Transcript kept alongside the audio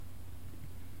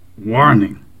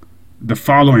Warning. The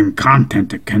following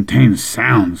content contains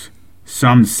sounds.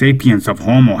 Some sapiens of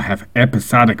Homo have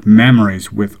episodic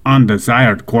memories with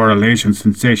undesired correlation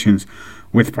sensations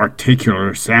with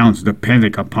particular sounds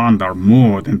depending upon their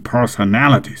mood and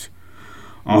personalities.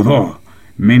 Although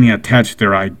many attach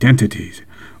their identities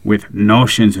with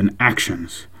notions and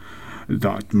actions,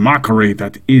 the mockery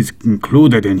that is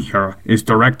included in here is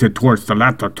directed towards the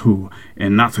latter two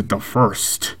and not the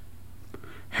first.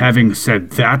 Having said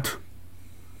that,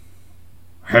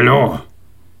 hello,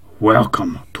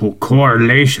 welcome to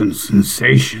Correlation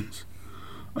Sensations,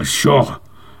 a show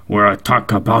where I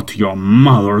talk about your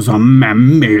mother's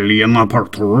mammalian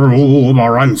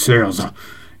protuberances.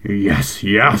 Yes,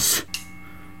 yes.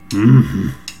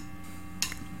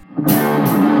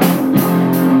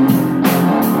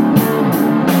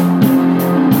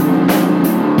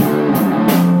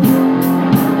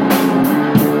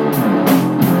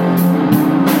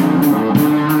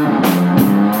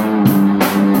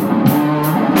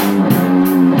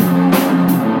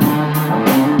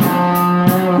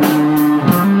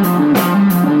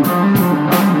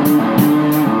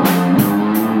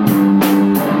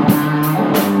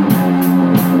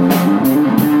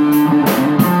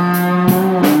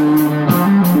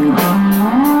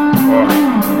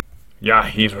 Yeah,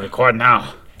 he's recording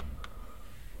now.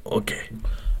 Okay.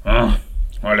 Well,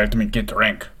 let me get a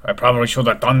drink. I probably should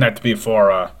have done that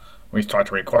before we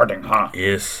start recording, huh?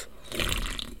 Yes.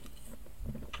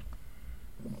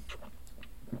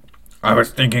 I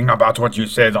was thinking about what you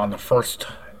said on the first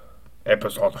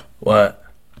episode. What?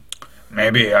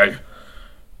 Maybe I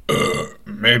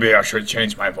should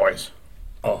change my voice.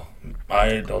 Oh,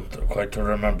 I don't quite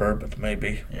remember, but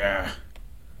maybe. Yeah,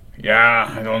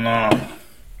 I don't know.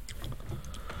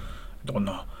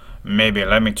 Maybe,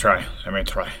 let me try.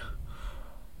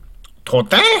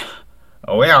 Today,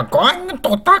 we are going to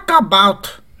talk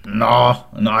about... No,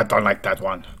 I don't like that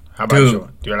one. How about you?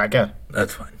 Do you like it?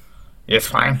 That's fine. It's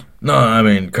fine? No, I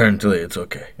mean, currently it's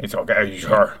okay. It's okay, are you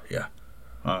sure? Yeah.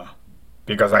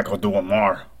 Because I could do one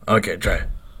more. Okay, try it.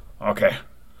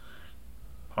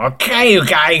 Okay, you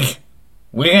guys.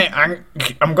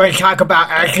 I'm going to talk about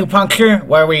acupuncture,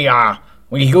 where we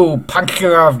do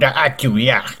puncture of the acu,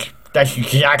 yeah. That's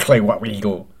exactly what we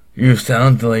do. You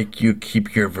sound like you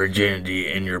keep your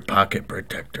virginity in your pocket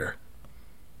protector.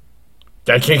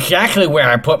 That's exactly where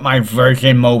I put my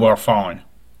Virgin mobile phone.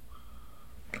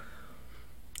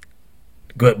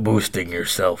 Quit boosting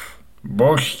yourself.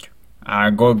 Boost?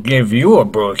 I'll go give you a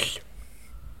boost.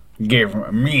 Give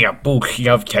me a boost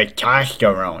of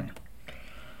testosterone.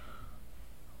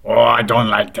 Oh, I don't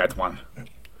like that one.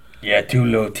 Yeah, too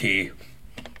low T.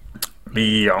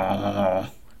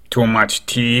 Too much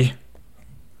tea.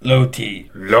 Low T.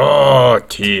 Low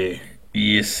tea.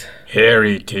 Yes.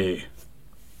 Hairy tea.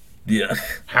 Yeah.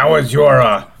 How was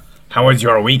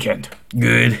your weekend?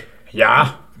 Good.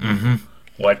 Yeah? Mm-hmm.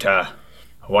 What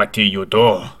do you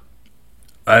do?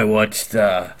 I watched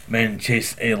men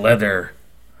chase a leather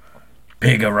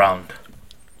pig around.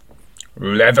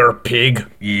 Leather pig?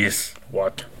 Yes.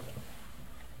 What?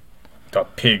 The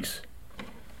pigs.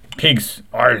 Pigs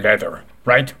are leather,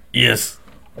 right? Yes.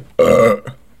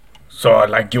 So,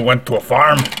 like, you went to a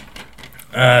farm?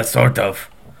 Sort of.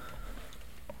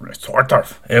 Sort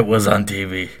of. It was on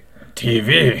TV.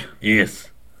 TV? Yes.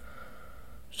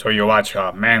 So you watch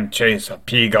a man chase a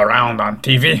pig around on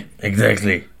TV?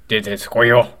 Exactly. Did it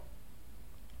squeal?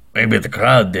 Maybe the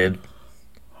crowd did.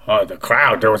 Oh, the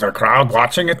crowd. There was a crowd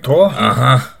watching it too?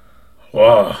 Uh-huh.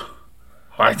 Whoa.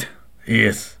 What?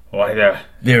 Yes. What,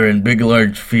 They're in big,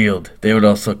 large field. They would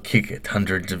also kick it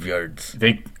hundreds of yards.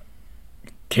 They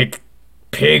kick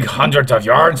pig hundreds of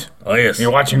yards? Oh, yes.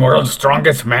 You're watching World's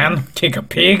Strongest Man kick a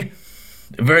pig?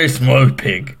 A very small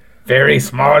pig. Very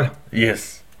small?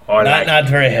 Yes. Oh, not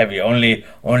very heavy. Only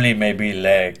maybe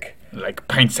leg. Like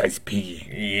pint-sized piggy.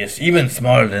 Yes, even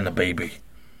smaller than a baby.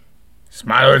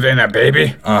 Smaller than a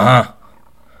baby? Uh-huh.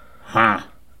 Huh.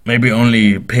 Maybe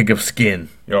only pig of skin.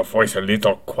 Your voice a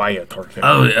little quieter.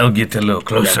 I'll get a little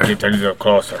closer. Yeah, get a little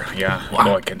closer, yeah. Wow.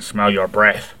 So I can smell your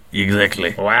breath.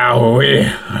 Exactly. Wow,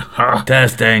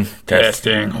 Testing.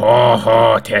 Testing.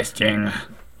 Testing.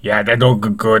 Yeah, that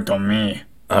look good to me.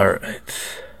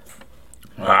 Alright.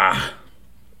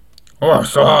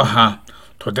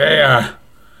 Today,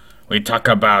 we talk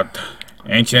about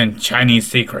ancient Chinese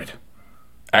secret.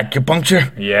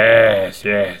 Acupuncture? Yes.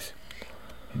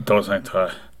 It doesn't,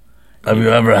 Have you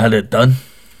ever had it done?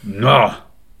 No.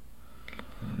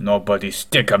 Nobody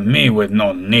stick me with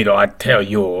no needle, I tell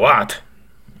you what.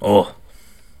 Oh.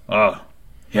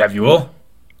 Have you?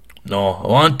 No, I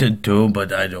wanted to,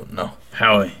 but I don't know.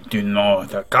 How do you know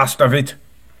the cost of it?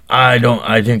 I don't.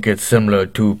 I think it's similar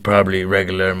to probably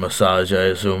regular massage.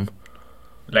 I assume.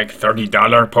 Like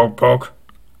 $30 poke poke?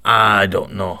 I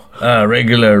don't know.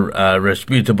 Regular,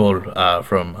 respectable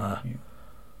from.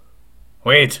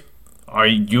 Wait, are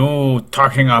you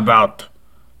talking about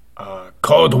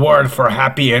code word for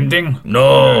happy ending?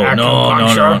 No, no, no, no,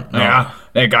 Acupuncture? no. Yeah,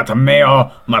 they got a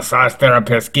male massage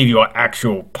therapist give you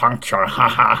actual puncture. Ha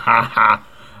ha ha ha.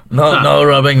 No, no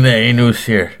rubbing the anus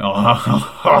here.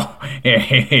 Oh,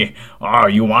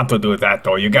 you want to do that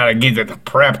though? You gotta get it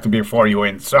prepped before you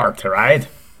insert, right?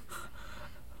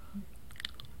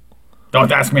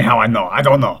 Don't ask me how I know. I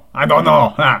don't know. I don't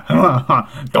know.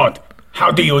 Don't.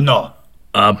 How do you know?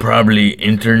 Probably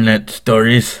internet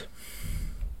stories.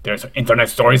 There's internet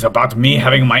stories about me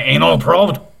having my anal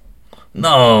probed?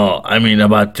 No, I mean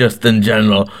about just in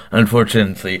general.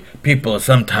 Unfortunately, people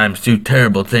sometimes do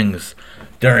terrible things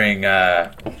during,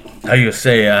 how you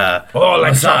say, Oh,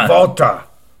 like massage. Travolta.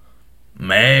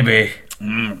 Maybe.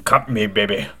 Cut me,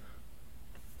 baby.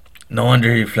 No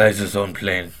wonder he flies his own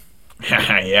plane.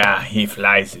 Yeah, he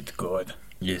flies it good.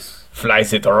 Yes.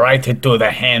 Flies it right into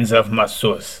the hands of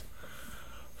masseuse.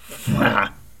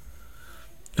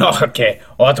 Okay,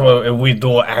 what will we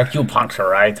do? Acupuncture,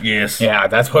 right? Yes. Yeah,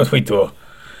 that's what we do.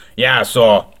 Yeah,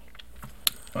 so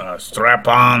strap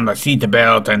on the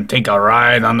seatbelt and take a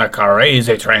ride on the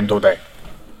crazy train today.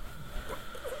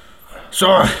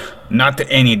 So, not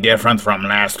any different from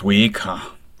last week.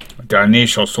 The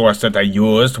initial source that I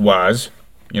used was,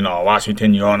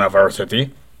 Washington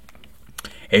University.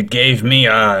 It gave me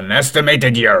an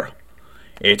estimated year.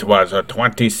 It was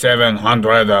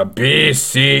 2700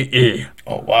 BCE.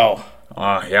 Oh, wow.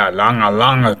 Oh, yeah, a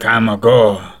long time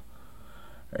ago.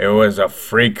 It was a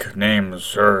freak named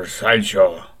Sir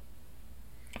Sideshow.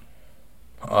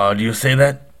 Do you say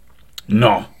that?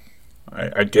 No,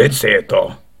 I did say it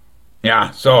though.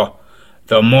 Yeah, so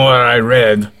the more I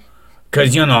read,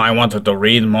 because, I wanted to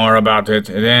read more about it,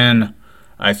 and then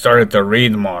I started to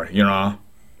read more,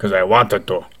 because I wanted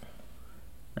to.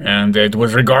 And it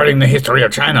was regarding the history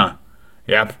of China.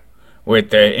 Yep.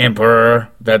 With the emperor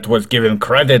that was given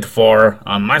credit for,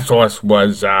 on my source,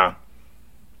 was the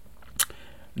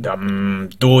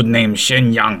dude named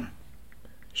Xin Yang.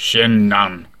 Xin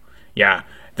Nan. Yeah.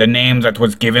 The name that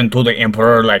was given to the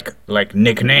emperor, like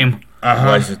nickname,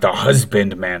 was the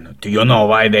husbandman. Do you know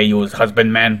why they use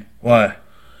husbandman? Why?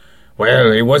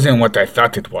 Well, it wasn't what I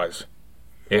thought it was.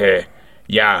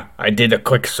 Yeah, I did a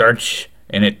quick search,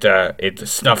 and it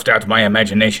snuffed out my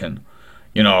imagination.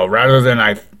 Rather than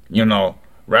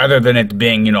it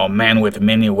being, man with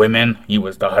many women, he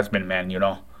was the husbandman,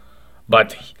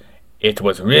 But it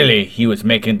was really, he was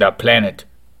making the planet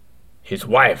his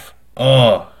wife.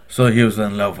 Oh, so he was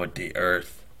in love with the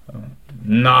earth.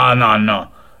 No.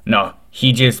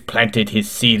 He just planted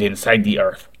his seed inside the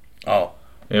earth. Oh.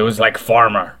 It was like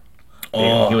farmer.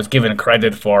 Oh. He was given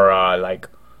credit for, like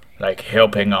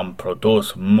helping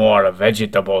produce more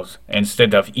vegetables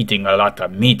instead of eating a lot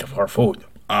of meat for food.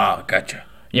 Ah, gotcha.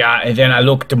 Yeah, and then I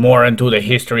looked more into the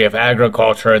history of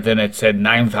agriculture. Then it said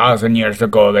 9,000 years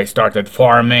ago they started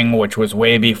farming, which was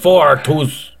way before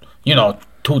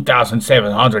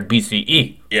 2,700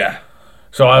 BCE. Yeah.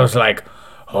 So I was like,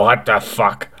 what the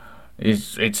fuck?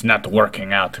 It's not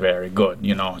working out very good.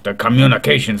 The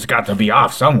communications got to be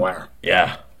off somewhere.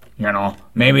 Yeah.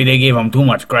 Maybe they gave him too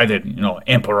much credit.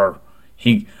 Emperor.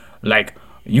 You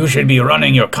should be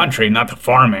running your country, not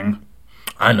farming.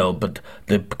 I know, but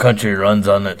the country runs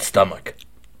on its stomach.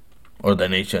 Or the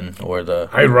nation, or the...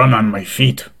 I run on my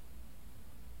feet.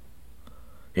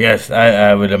 Yes,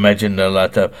 I would imagine a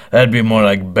lot of... That'd be more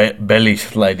like belly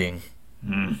sliding.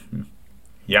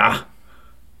 Yeah.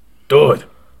 Dude,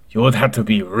 you would have to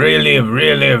be really,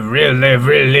 really, really,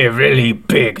 really, really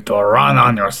big to run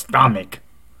on your stomach.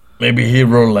 Maybe he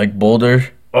rolled like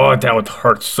Boulder? Oh, that would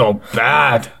hurt so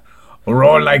bad.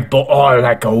 Roll like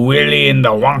like a Willy in the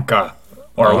Wonka.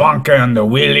 Or Wonka and the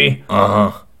Willy.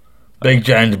 Big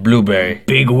giant blueberry.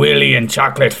 Big Willy and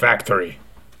Chocolate Factory.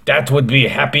 That would be a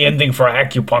happy ending for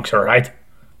acupuncture, right?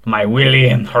 My Willy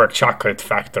and her chocolate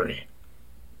factory.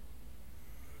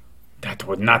 That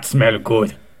would not smell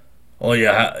good. Oh, you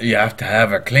have to have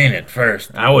her clean it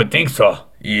first. I would think so.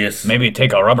 Yes. Maybe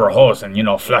take a rubber hose and,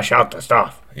 flush out the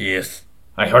stuff. Yes.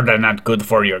 I heard that's not good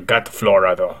for your gut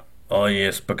flora, though. Oh,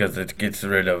 yes, because it gets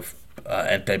rid of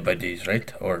antibodies,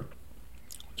 right? Or...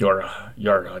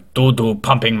 Your doo-doo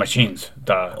pumping machines.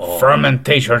 The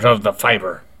fermentations of the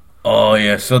fiber. Oh,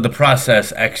 yeah, so the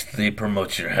process actually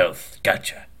promotes your health.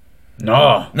 Gotcha.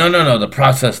 No. No, the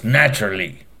process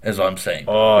naturally is what I'm saying.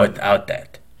 Oh. Without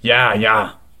that.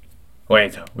 Yeah.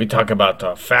 Wait, we talk about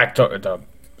the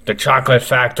The chocolate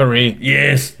factory?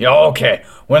 Yes. Yeah, okay.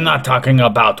 We're not talking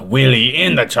about Willy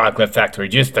in the chocolate factory,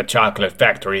 just the chocolate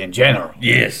factory in general.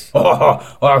 Yes.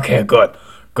 Oh, okay, good.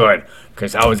 Good.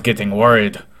 Because I was getting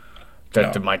worried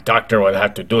that my doctor would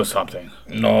have to do something.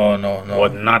 No.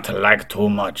 Would not like too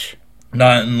much.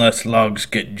 Not unless logs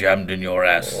get jammed in your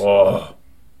ass. Oh,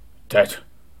 that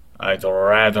I'd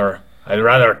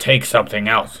rather take something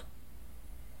else.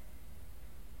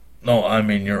 No, I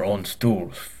mean your own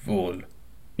stool, fool.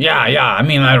 Yeah, I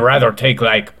mean I'd rather take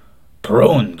like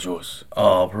prune juice.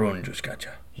 Oh, prune juice,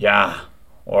 gotcha. Yeah,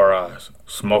 or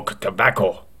smoke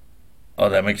tobacco. Oh,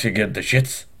 that makes you get the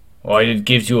shits? Well,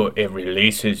 it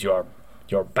releases your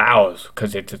bowels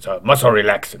because it's a muscle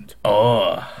relaxant.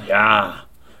 Oh. Yeah,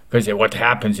 because what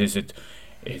happens is it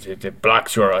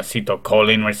blocks your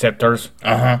acetylcholine receptors,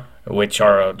 which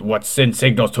are what send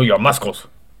signals to your muscles.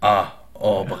 But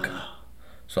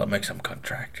so it makes them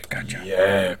contract. Gotcha.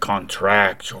 Yeah,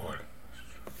 contractual.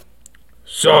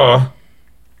 So,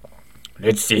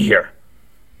 let's see here.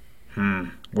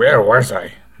 Where was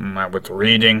I? I was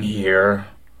reading here.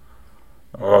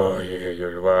 Oh, yeah.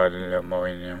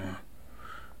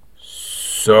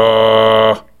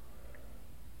 So,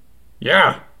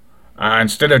 yeah.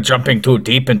 Instead of jumping too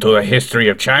deep into the history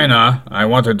of China, I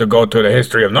wanted to go to the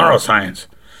history of neuroscience.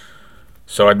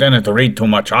 So I didn't read too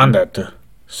much on that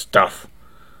stuff.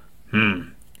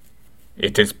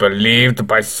 It is believed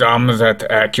by some that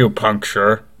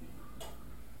acupuncture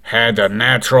had a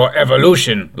natural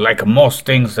evolution, like most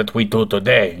things that we do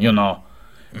today,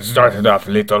 Started off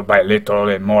little by little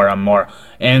and more.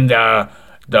 And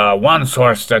the one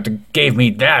source that gave me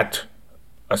that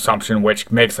assumption,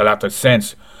 which makes a lot of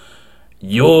sense,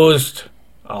 used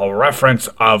a reference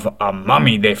of a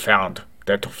mummy they found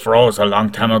that froze a long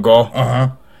time ago.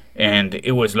 And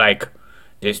it was like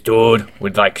this dude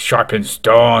with like sharpened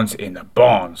stones in the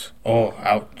bones. Oh,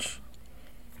 ouch.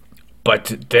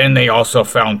 But then they also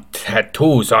found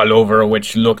tattoos all over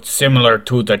which looked similar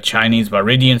to the Chinese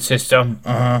meridian system.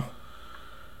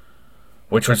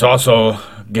 Which was also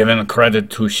given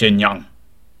credit to Xinjiang.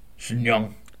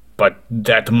 Xinjiang. But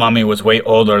that mummy was way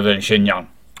older than Xinjiang.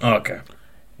 Okay.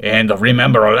 And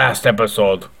remember our last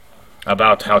episode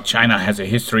about how China has a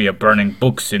history of burning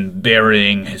books and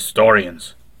burying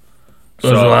historians.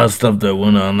 There's a lot of stuff that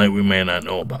went on that we may not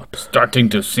know about. Starting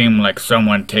to seem like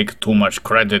someone takes too much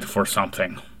credit for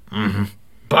something.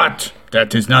 But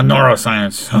that is not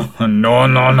neuroscience.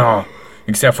 No.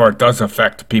 Except for it does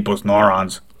affect people's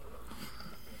neurons.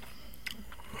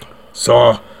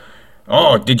 So,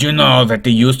 did you know that they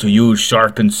used to use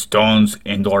sharpened stones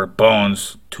and or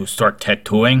bones to start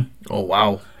tattooing? Oh,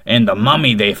 wow. And the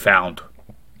mummy they found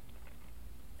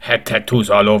had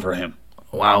tattoos all over him.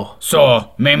 Wow.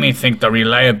 So, made me think the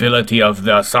reliability of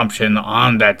the assumption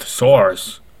on that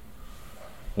source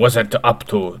wasn't up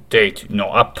to date,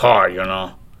 up par,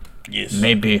 Yes.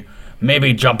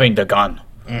 Maybe jumping the gun.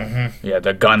 Yeah,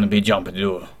 the gun be jumping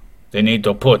too. They need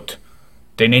to put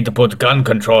gun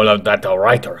control of that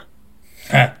writer.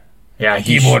 Yeah,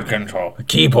 Keyboard control.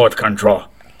 Keyboard control.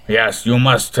 Yes, you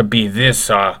must be this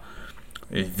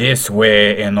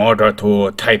way in order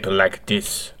to type like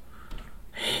this.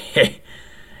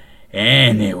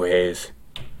 Anyways,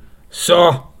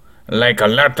 so like a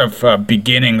lot of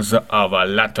beginnings of a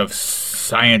lot of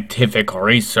scientific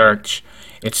research,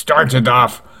 it started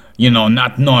off,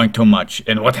 not knowing too much.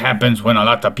 And what happens when a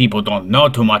lot of people don't know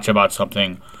too much about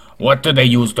something? What do they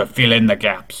use to fill in the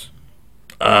gaps?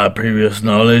 Previous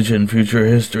knowledge and future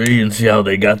history and see how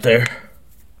they got there.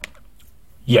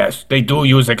 Yes, they do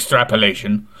use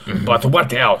extrapolation, but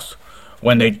what else?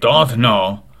 When they don't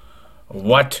know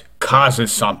what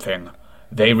causes something,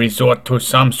 they resort to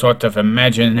some sort of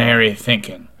imaginary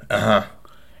thinking.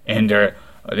 And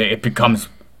it becomes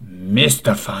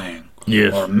mystifying.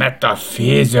 Yes. Or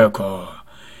metaphysical.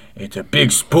 It's a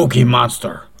big spooky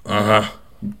monster.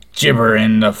 Gibber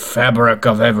in the fabric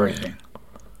of everything.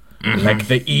 Like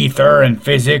the ether and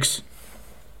physics.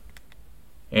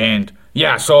 And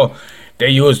yeah, so they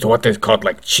used what is called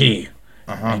like chi.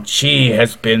 And chi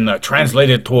has been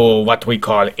translated to what we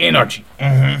call energy.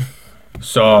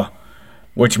 So,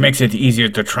 which makes it easier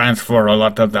to transfer a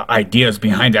lot of the ideas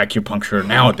behind acupuncture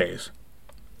nowadays.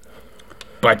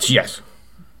 But yes,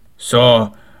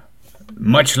 so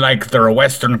much like their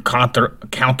Western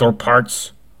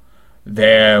counterparts,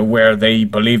 where they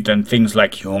believed in things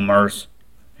like humors,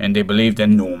 and they believed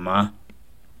in Numa.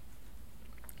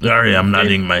 Sorry, I'm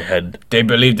nodding my head. They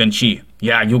believed in chi.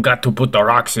 Yeah, you got to put the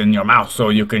rocks in your mouth so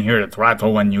you can hear it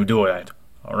rattle when you do it.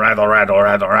 Rattle, rattle,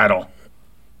 rattle, rattle.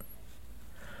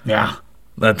 Yeah.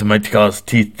 That might cause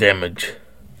teeth damage.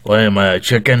 Why am I a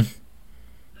chicken?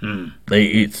 They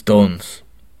eat stones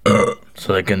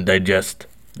so they can digest.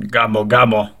 Gobble,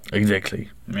 gobble. Exactly.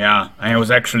 Yeah, I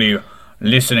was actually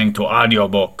listening to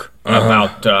audiobook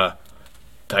about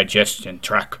digestion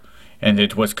tract, and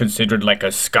it was considered like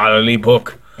a scholarly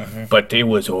book, but it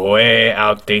was way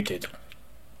outdated.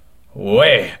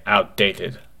 Way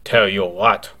outdated. Tell you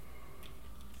what.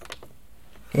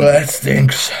 Well, that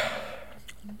stinks.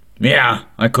 Yeah,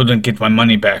 I couldn't get my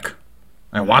money back.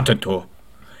 I wanted to.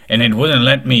 And it wouldn't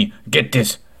let me get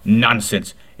this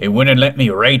nonsense. It wouldn't let me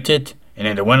rate it, and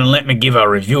it wouldn't let me give a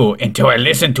review until I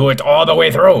listened to it all the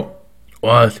way through.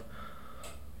 What?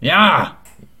 Yeah.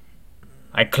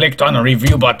 I clicked on the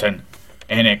review button,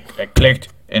 and I clicked,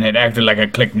 and it acted like I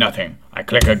clicked nothing. I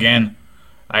click again.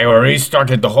 I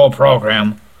restarted the whole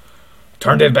program,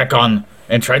 turned it back on,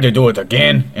 and tried to do it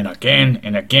again and again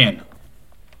and again.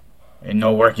 And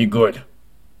no worky good.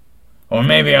 Or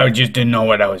maybe I just didn't know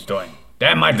what I was doing.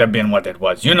 That might have been what it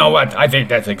was. You know what? I think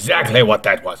that's exactly what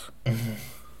that was.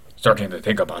 Starting to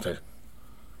think about it.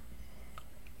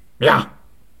 Yeah.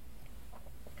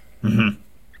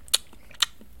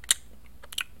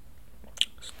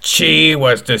 Chi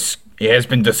has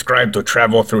been described to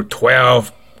travel through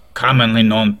 12 commonly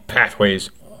known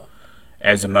pathways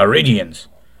as meridians.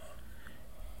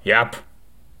 Yep.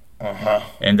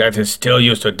 And that is still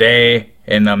used today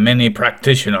in many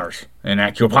practitioners in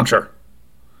acupuncture.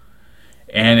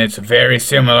 And it's very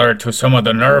similar to some of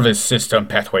the nervous system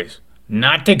pathways.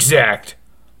 Not exact,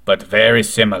 but very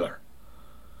similar.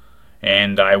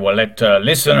 And I will let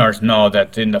listeners know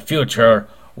that in the future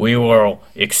we will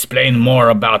explain more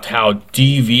about how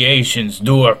deviations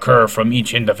do occur from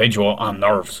each individual on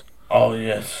nerves. Oh,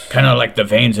 yes. Kind of like the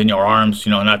veins in your arms,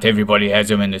 not everybody has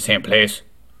them in the same place.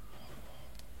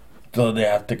 So they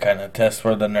have to kind of test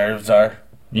where the nerves are.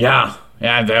 Yeah,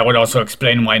 that would also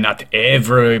explain why not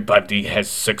everybody has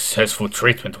successful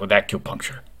treatment with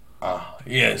acupuncture.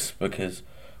 Yes, because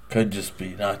could just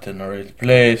be not in the right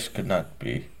place, could not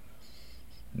be.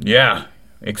 Yeah,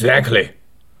 exactly.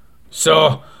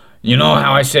 So, you know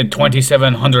how I said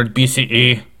 2700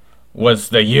 BCE was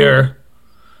the year?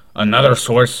 Another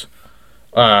source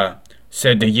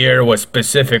said the year was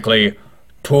specifically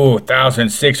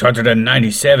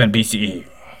 2697 BCE.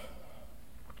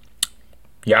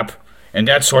 Yep, and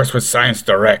that source was Science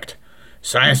Direct.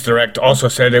 Science Direct also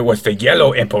said it was the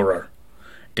Yellow Emperor.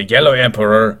 The Yellow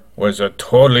Emperor was a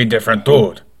totally different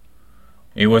dude.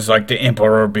 He was like the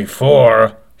emperor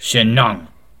before Shenyang.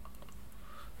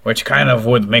 Which kind of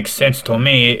would make sense to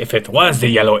me if it was the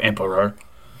Yellow Emperor,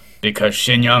 because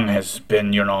Shenyang has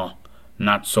been,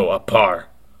 not so apart.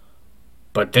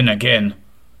 But then again,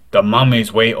 the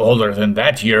mummy's way older than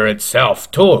that year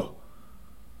itself, too.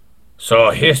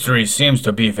 So history seems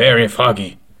to be very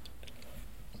foggy.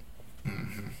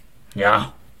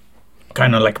 Yeah,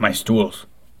 kind of like my stools.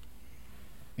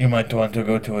 You might want to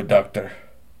go to a doctor.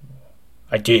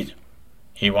 I did.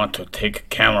 He want to take a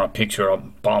camera picture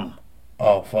of bum.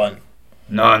 Oh, fun.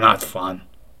 No, not fun.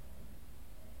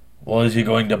 Well, is he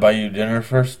going to buy you dinner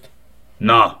first?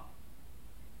 No.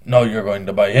 No, you're going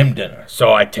to buy him dinner.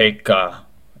 So I take,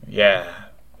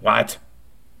 what?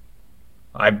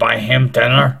 I buy him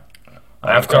dinner?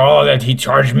 After all that he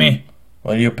charged me?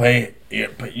 Well, you pay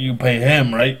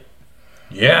him, right?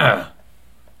 Yeah.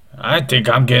 I think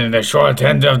I'm getting the short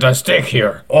end of the stick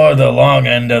here. Or the long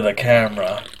end of the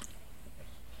camera.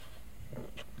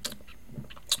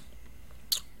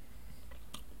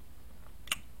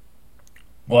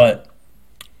 What?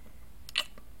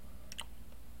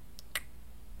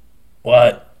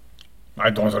 What? I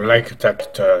don't like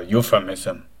that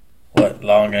euphemism. What,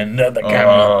 long end of the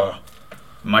camera?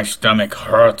 My stomach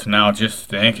hurt now just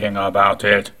thinking about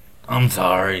it. I'm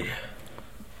sorry.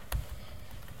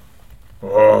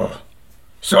 Oh.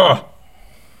 So,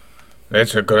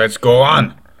 let's go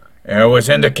on. It was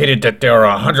indicated that there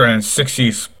are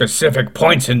 160 specific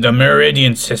points in the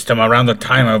meridian system around the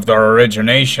time of the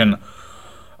origination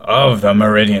of the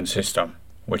meridian system,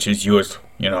 which is used,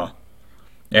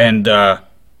 And,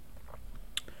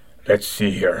 let's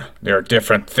see here. There are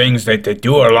different things that they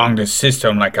do along the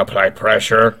system, like apply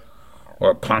pressure,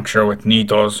 or puncture with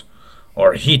needles,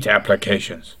 or heat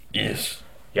applications. Yes.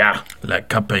 Yeah. Like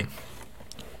cupping.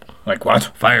 Like what?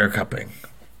 Fire cupping.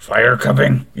 Fire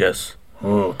cupping? Yes.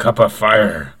 Ooh, cup of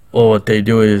fire. Well, what they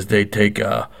do is they take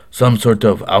some sort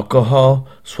of alcohol,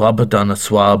 swab it on a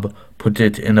swab, put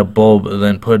it in a bulb, and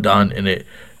then put it on, and it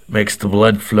makes the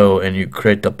blood flow, and you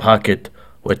create the pocket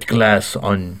with glass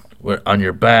on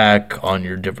your back, on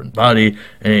your different body,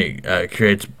 and it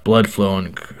creates blood flow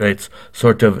and creates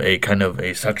sort of a kind of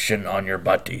a suction on your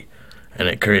body, and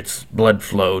it creates blood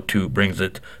flow brings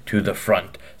it to the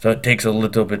front, So it takes a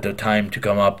little bit of time to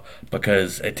come up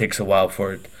because it takes a while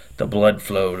for the blood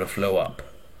flow to flow up.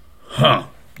 Huh.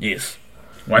 Yes.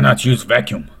 Why not use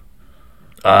vacuum?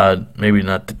 Maybe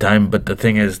not the time, but the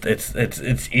thing is,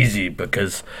 it's easy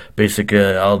because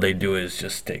basically all they do is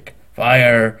just take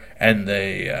fire and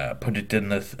they put it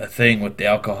in a thing with the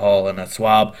alcohol and a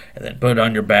swab, and then put it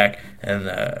on your back, and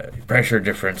the pressure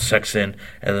difference sucks in,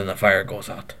 and then the fire goes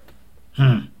out.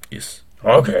 Yes.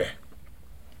 Okay.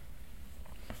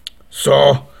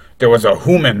 So, there was a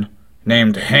human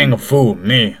named Hang Fu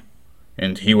Mi,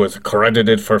 and he was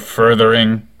credited for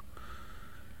furthering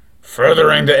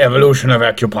the evolution of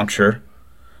acupuncture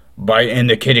by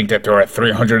indicating that there are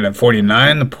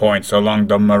 349 points along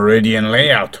the meridian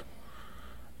layout.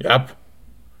 Yep.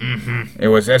 It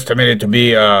was estimated to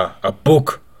be a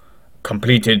book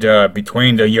completed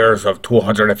between the years of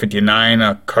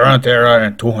 259 current era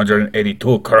and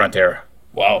 282 current era.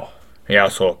 Wow. Yeah,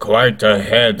 so quite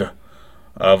ahead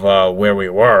of where we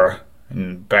were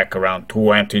back around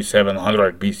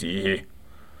 2700 BCE.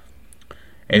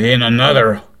 And then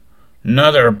another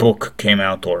book came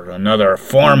out, or another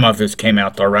form of this came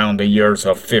out around the years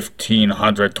of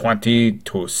 1520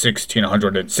 to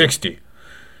 1660.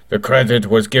 The credit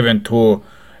was given to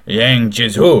Yang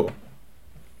Jizhu.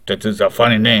 That is a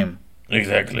funny name.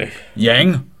 Exactly.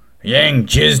 Yang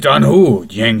jizzed on who?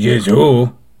 Yang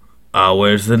Jizhu.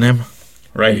 Where's the name?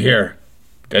 Right here.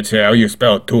 That's how you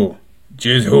spell it too.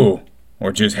 Jizhu.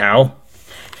 Or jiz how?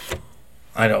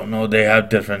 I don't know. They have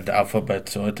different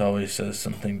alphabets, so it always says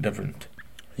something different.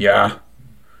 Yeah.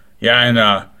 Yeah, and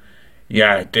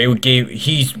they gave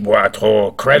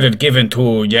credit given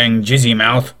to Yang Jizzy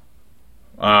Mouth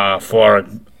for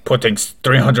putting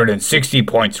 360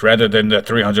 points rather than the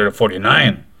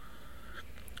 349.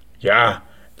 Yeah,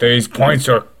 these points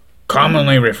are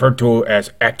commonly referred to as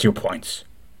acupoints.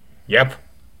 Yep.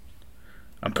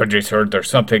 I'm pretty sure there's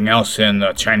something else in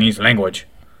the Chinese language.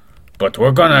 But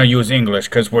we're gonna use English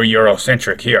because we're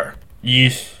Eurocentric here.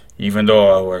 Yes. Even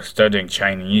though we're studying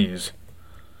Chinese.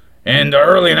 In the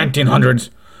early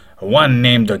 1900s, one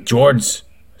named Georges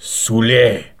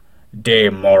Soulet de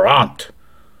Morant.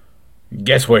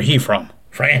 Guess where he from?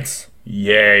 France.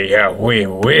 Yeah,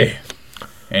 oui.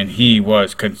 And he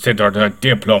was considered a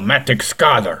diplomatic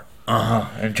scholar.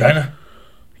 In China?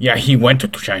 Yeah, he went to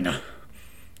China.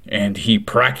 And he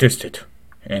practiced it.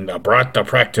 And brought the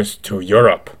practice to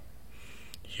Europe.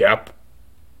 Yep.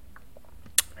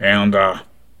 And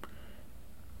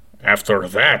after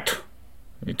that,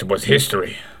 it was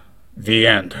history. The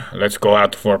end. Let's go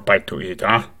out for a bite to eat,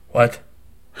 huh? What?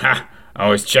 Ha! I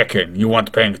was checking. You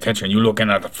weren't paying attention. You looking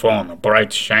at the phone, a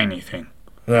bright, shiny thing.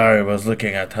 Sorry, I was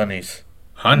looking at honeys.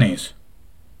 Honeys?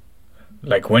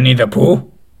 Like Winnie the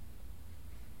Pooh?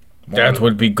 That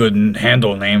would be good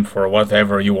handle name for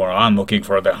whatever you were on looking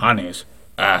for the honeys.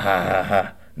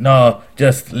 No,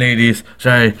 just ladies.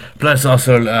 Sorry. Plus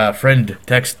also friend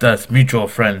text us, mutual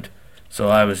friend. So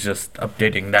I was just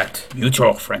updating that.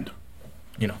 Mutual friend.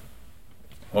 You know.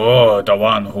 Oh, the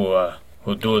one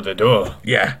who do the do.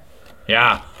 Yeah.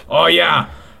 Yeah. Oh, yeah.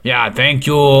 Yeah, thank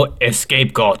you,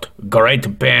 Escapegoat.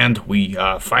 Great band. We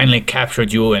finally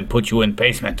captured you and put you in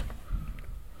basement.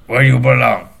 Where you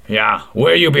belong. Yeah,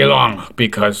 where you belong.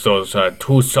 Because those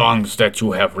 2 songs that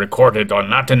you have recorded are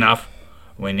not enough.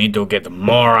 We need to get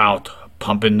more out,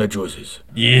 pumping the juices.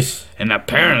 Yes. And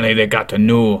apparently they got a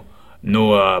new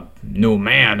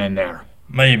man in there.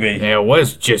 Maybe. There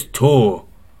was just 2,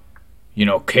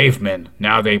 cavemen.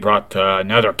 Now they brought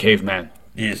another caveman.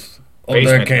 Yes.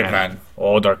 Older caveman. Man.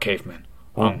 Older caveman.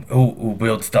 Who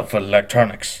build stuff with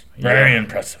electronics. Very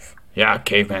impressive. Yeah,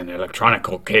 caveman,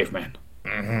 electronical caveman.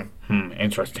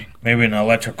 Interesting. Maybe an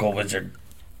electrical wizard.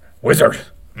 Wizard?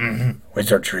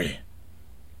 Wizardry.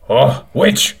 Oh,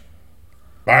 witch!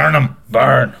 Burn 'em.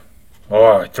 Burn.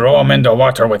 Oh, throw 'em in the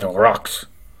water with rocks.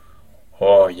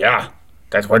 Oh, yeah.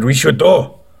 That's what we should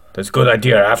do. That's a good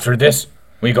idea. After this,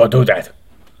 we go do that.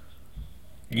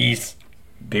 Yes.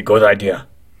 Be good idea.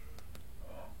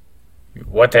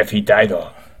 What if he died,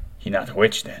 though? He not a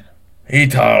witch, then. He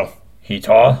tall. He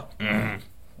tall?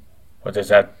 What does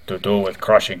that to do with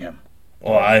crushing him?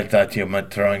 Oh, I thought you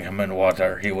meant throwing him in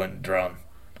water. He wouldn't drown.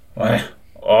 What?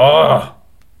 Oh!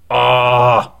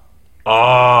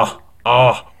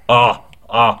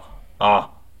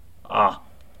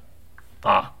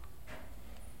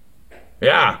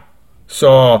 Yeah.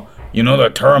 So,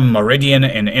 the term meridian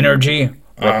and energy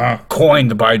were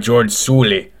coined by George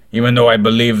Sully, even though I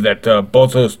believe that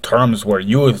both those terms were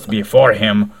used before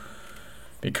him,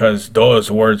 because those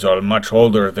words are much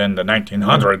older than the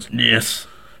 1900s. Yes.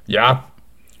 Yeah.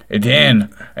 And then,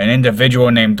 an individual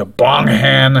named Bong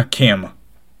Han Kim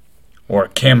or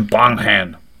Kim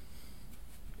Bonghan.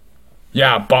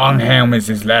 Yeah, Bongham is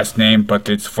his last name, but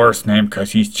it's first name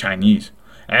because he's Chinese.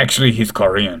 Actually, he's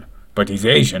Korean, but he's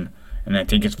Asian, and I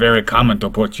think it's very common to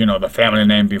put, the family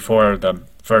name before the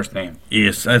first name.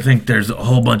 Yes, I think there's a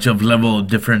whole bunch of level of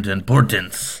different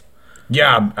importance.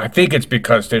 Yeah, I think it's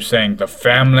because they're saying the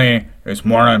family is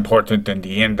more important than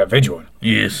the individual.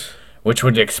 Yes. Which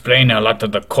would explain a lot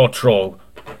of the cultural,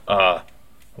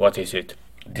 what is it?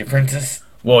 Differences?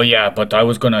 Well, yeah, but I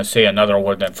was gonna say another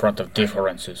word in front of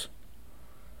differences.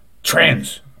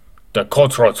 Trends. The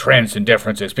cultural trends and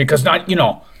differences. Because not,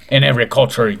 in every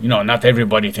culture, not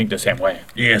everybody think the same way.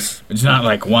 Yes. It's not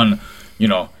like one,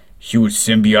 huge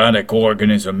symbiotic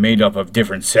organism made up of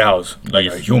different cells, like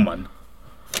a human.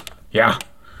 Yeah.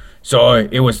 So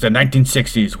it was the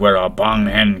 1960s where Bong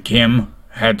and Kim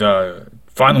had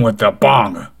fun with the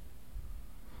bong.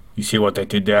 You see what they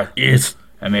did there? Yes.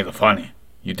 I made it funny.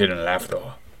 You didn't laugh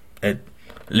though.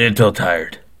 Little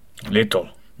tired. Little.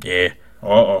 Yeah.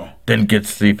 Uh-oh. Didn't get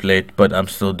sleep late, but I'm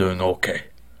still doing okay.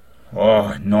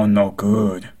 Oh, no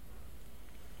good.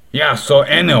 Yeah, so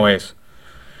anyways,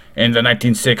 in the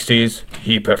 1960s,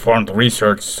 he performed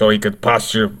research so he could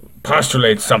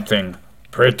postulate something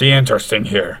pretty interesting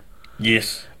here.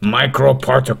 Yes.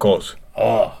 Microparticles,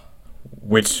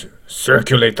 which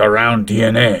circulate around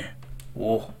DNA,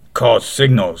 cause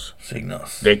signals.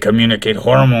 They communicate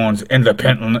hormones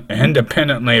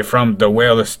independently from the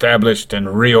well-established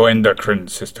and real endocrine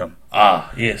system.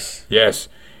 Yes. Yes.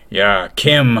 Yeah,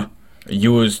 Kim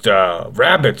used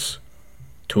rabbits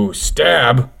to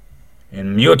stab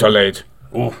and mutilate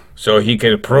so he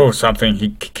could prove something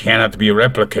he cannot be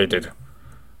replicated.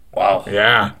 Wow.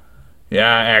 Yeah.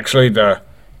 Yeah, actually,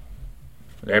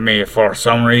 for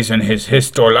some reason, his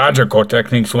histological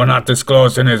techniques were not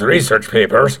disclosed in his research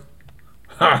papers.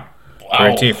 Ha! Wow.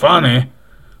 Pretty funny.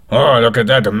 Oh, look at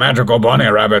that. The magical bunny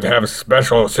rabbit have a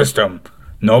special system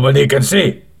nobody can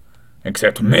see.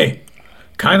 Except me.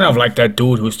 Kind of like that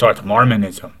dude who started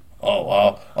Mormonism. Oh,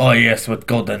 wow. Oh, yes, with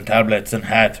golden tablets and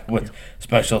hat with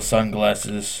special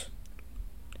sunglasses.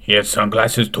 He had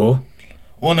sunglasses, too?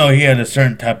 Well, no, he had a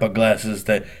certain type of glasses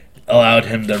that allowed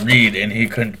him to read, and he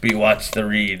couldn't be watched to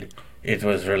read. It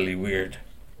was really weird.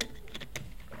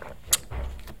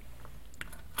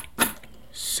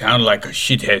 Sound like a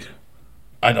shithead.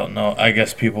 I don't know. I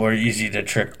guess people were easy to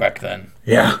trick back then.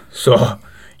 Yeah, so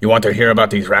you want to hear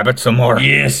about these rabbits some more?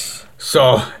 Yes.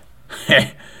 So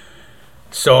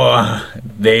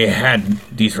they had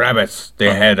these rabbits.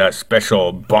 They had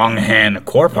special Bonghan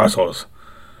corpuscles,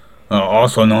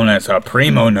 also known as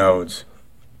primo nodes.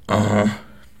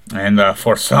 And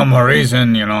for some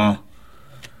reason,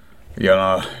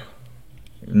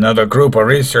 another group of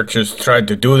researchers tried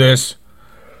to do this,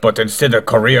 but instead of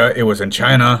Korea, it was in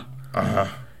China.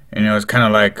 And it was kind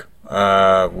of like,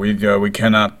 we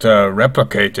cannot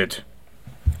replicate it.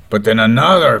 But then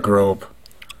another group,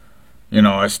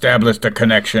 established a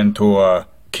connection to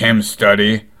Kim's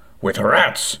study with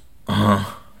rats.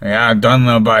 Yeah,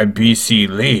 done by B.C.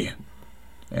 Lee.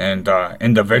 And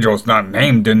individuals not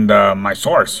named in my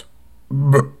source.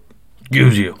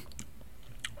 Excuse you.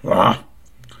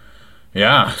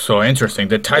 Yeah, so interesting.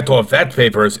 The title of that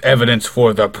paper is Evidence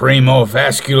for the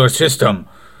Premovascular System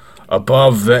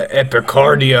above the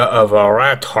epicardia of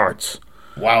rat hearts.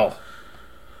 Wow.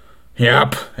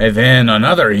 Yep, and then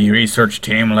another research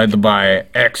team led by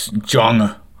X.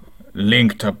 Jung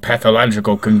linked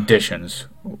pathological conditions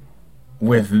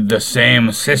with the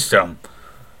same system.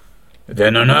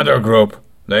 Then another group,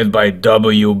 led by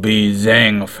W.B.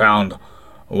 Zhang, found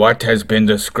what has been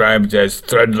described as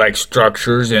thread-like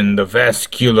structures in the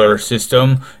vascular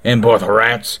system in both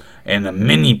rats and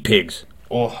mini pigs.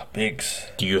 Oh,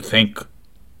 pigs. Do you think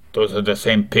those are the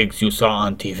same pigs you saw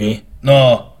on TV?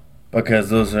 No, because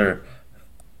those are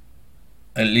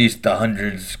at least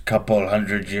couple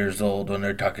hundred years old when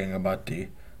they're talking about the...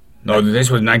 No, this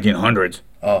was 1900s.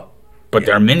 Oh. But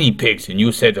they're mini pigs, and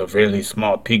you said they're really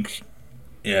small pigs.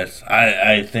 Yes,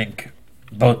 I think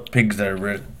both pigs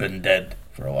have been dead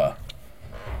for a while.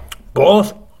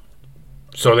 Both?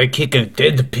 So they kick a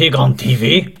dead pig on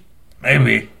TV?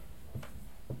 Maybe.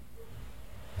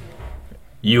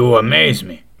 You amaze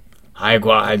me. I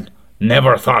had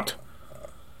never thought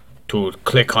to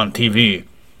click on TV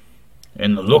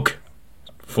and look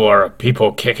for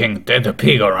people kicking dead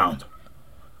pig around.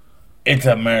 It's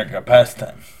America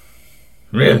pastime.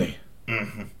 Really?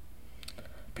 Mm-hmm.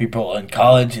 People in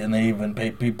college, and they even pay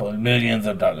people millions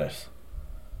of dollars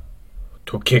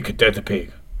to kick a dead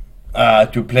pig.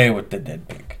 To play with the dead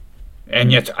pig.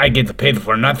 And yet I get paid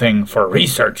for nothing for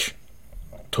research.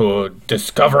 To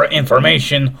discover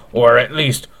information, or at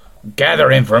least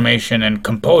gather information and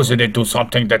compose it into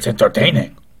something that's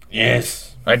entertaining.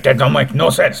 Yes. Right? That don't make no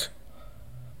sense.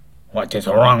 What is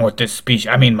wrong with this species?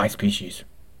 I mean, my species.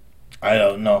 I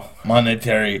don't know.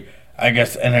 Monetary, I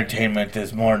guess entertainment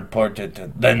is more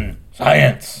important than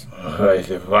science.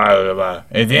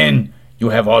 And then you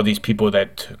have all these people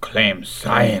that claim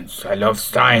science. I love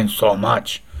science so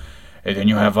much. And then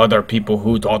you have other people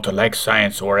who don't like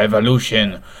science or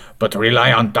evolution, but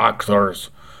rely on doctors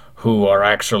who are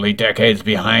actually decades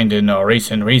behind in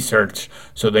recent research.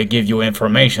 So they give you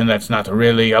information that's not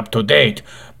really up to date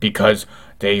because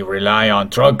they rely on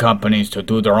drug companies to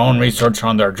do their own research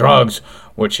on their drugs,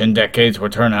 which in decades will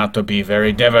turn out to be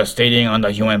very devastating on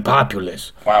the human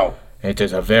populace. Wow. It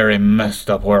is a very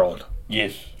messed up world.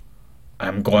 Yes.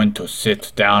 I'm going to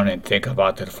sit down and think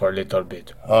about it for a little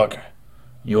bit. Okay.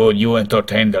 You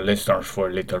entertain the listeners for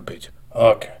a little bit.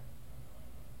 Okay.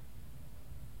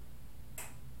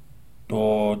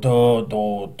 Do do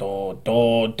do do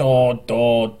do do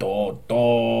do do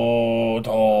do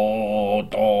do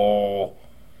do.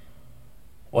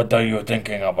 What are you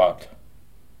thinking about?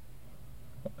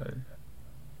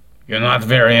 You're not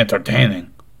very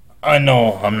entertaining. I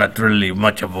know I'm not really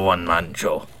much of a one-man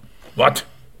show. What?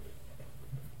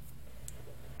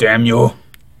 Damn you.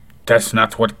 That's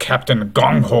not what Captain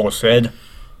Gong-Ho said.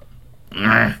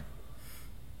 I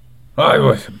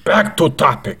was back to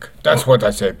topic. That's what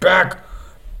I say.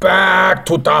 Back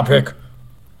to topic.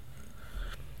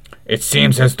 It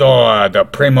seems as though the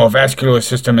premovascular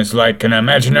system is like an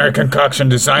imaginary concoction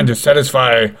designed to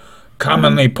satisfy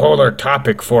commonly polar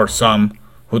topic for some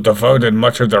who devoted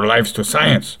much of their lives to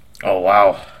science. Oh,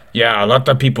 wow. Yeah, a lot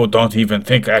of people don't even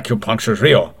think acupuncture is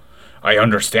real. I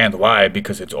understand why,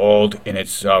 because it's old and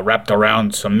it's wrapped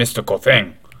around some mystical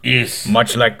thing. Yes.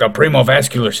 Much like the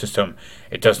premovascular system,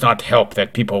 it does not help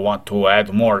that people want to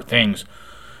add more things.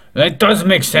 It does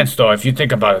make sense, though, if you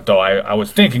think about it, though. I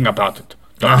was thinking about it.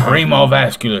 The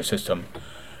premovascular system.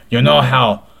 You know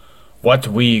how what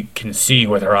we can see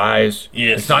with our eyes,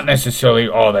 yes, it's not necessarily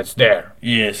all that's there.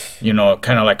 Yes. You know,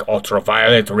 kind of like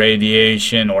ultraviolet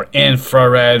radiation or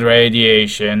infrared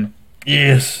radiation.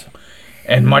 Yes.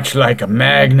 And much like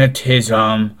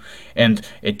magnetism, and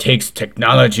it takes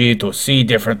technology to see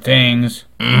different things.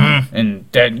 Mm-hmm. And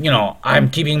that, you know, I'm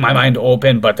keeping my mind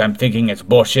open, but I'm thinking it's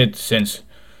bullshit since,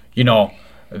 you know,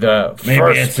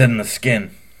 Maybe it's in the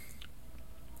skin.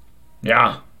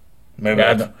 Yeah. Maybe.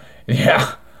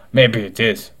 Yeah, maybe it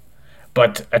is.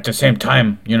 But at the same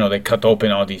time, you know, they cut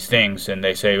open all these things and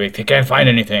they say they can't find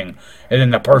anything. And then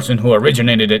the person who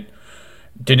originated it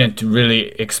didn't really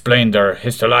explain their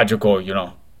histological, you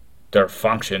know, their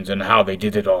functions and how they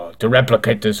did it all to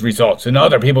replicate these results. And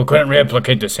other people couldn't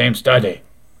replicate the same study.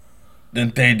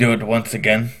 Didn't they do it once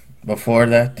again before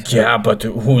that? Yeah, but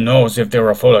who knows if they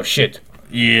were full of shit.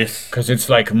 Yes. Because it's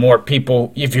like more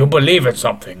people, if you believe in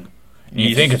something, and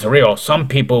you think it's real, some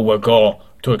people will go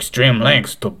to extreme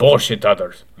lengths to bullshit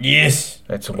others. Yes.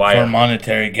 That's why. For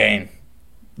monetary gain.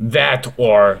 That,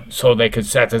 or so they could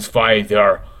satisfy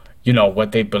their, you know,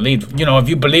 what they believe. You know, if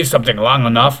you believe something long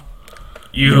enough,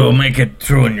 you'll make it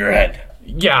true in your head.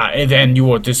 Yeah, and then you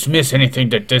will dismiss anything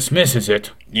that dismisses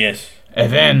it. Yes.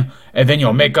 And then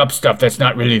you'll make up stuff that's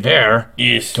not really there.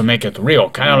 Yes. To make it real.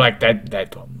 Kind of like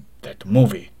that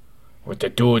movie with the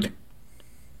dude,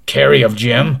 Carrie of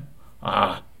Jim.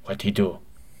 What'd he do?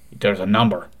 There's a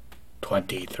number,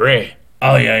 23.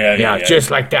 Oh yeah.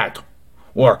 Just like that.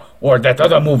 Or that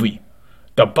other movie,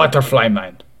 The Butterfly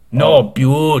Mind. No,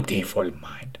 Beautiful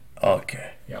Mind.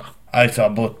 Okay. Yeah. I saw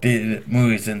both the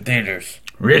movies in theaters.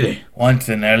 Really? Once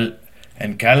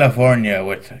in California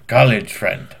with a college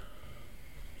friend.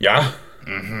 Yeah?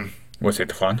 Mm-hmm. Was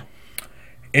it fun?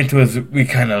 We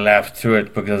kind of laughed through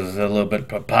it because it was a little bit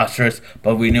preposterous,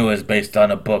 but we knew it was based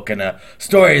on a book and a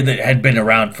story that had been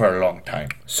around for a long time.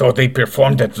 So they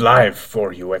performed it live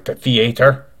for you at the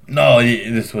theater? No,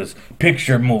 this was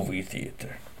picture movie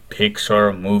theater.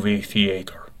 Picture movie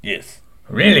theater? Yes.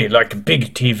 Really? Like a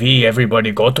big TV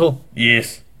everybody go to?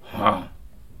 Yes. Huh.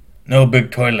 No big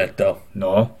toilet, though.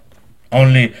 No?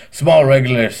 Only small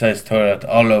regular-sized toilet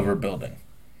all over building.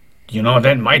 You know,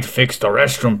 that might fix the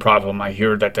restroom problem I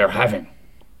hear that they're having.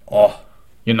 Oh.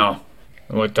 You know,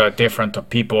 with different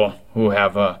people who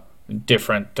have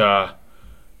different,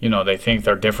 you know, they think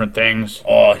they're different things.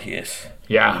 Oh, yes.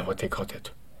 Yeah, what they call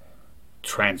it.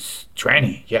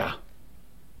 Tranny, yeah.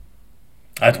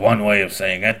 That's one way of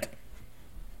saying it.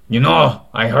 You know,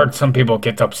 I heard some people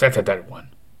get upset at that one.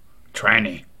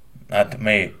 Tranny. Not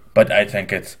me, but I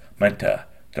think it's meant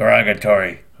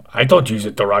derogatory. I don't use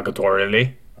it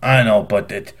derogatorily. I know,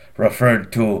 but it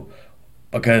referred to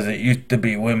because it used to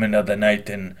be women of the night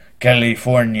and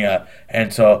California,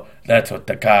 and so that's what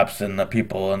the cops and the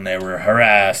people and they were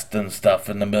harassed and stuff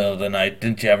in the middle of the night.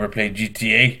 Didn't you ever play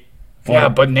GTA? Yeah,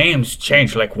 but names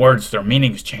change like words, their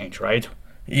meanings change, right?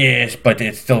 Yes, but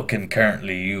it's still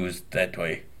concurrently used that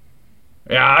way.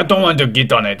 Yeah, I don't want to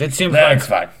get on it. It That's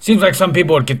fine. seems like some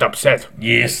people would get upset.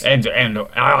 Yes. And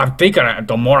I'm thinking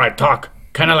the more I talk,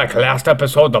 kind of like last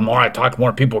episode, the more I talk,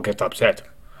 more people get upset.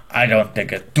 I don't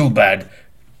think it's too bad.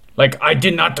 Like, I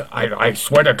did not, I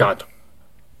swear to God.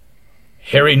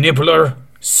 Harry Nippler,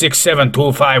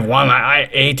 67251,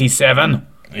 87.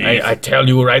 Yes. I tell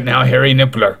you right now, Harry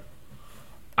Nippler,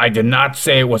 I did not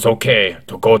say it was okay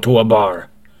to go to a bar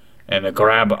and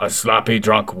grab a sloppy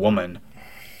drunk woman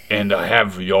and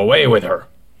have your way with her.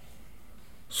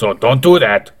 So don't do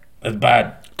that. It's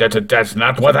bad. That's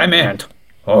not what I meant,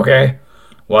 okay?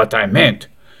 What I meant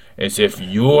is if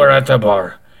you are at the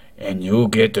bar and you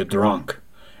get drunk,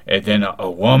 and then a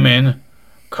woman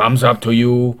comes up to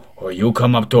you, or you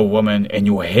come up to a woman and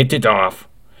you hit it off,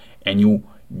 and you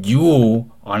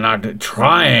are not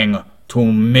trying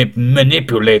to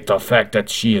manipulate the fact that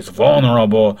she is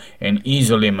vulnerable and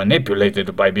easily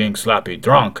manipulated by being sloppy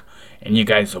drunk, and you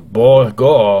guys both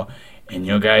go and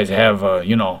you guys have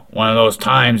one of those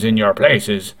times in your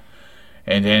places,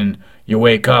 and then you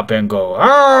wake up and go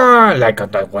like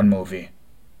that one movie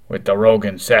with the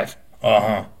Rogan Seth.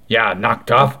 Yeah,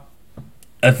 knocked off.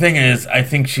 The thing is, I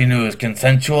think she knew it was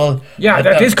consensual. Yeah,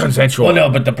 that is consensual. Well, no,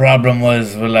 but the problem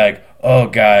was, we're like, oh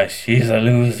gosh, he's a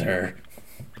loser.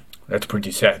 That's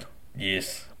pretty sad.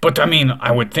 Yes. But I mean,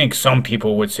 I would think some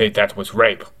people would say that was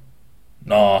rape.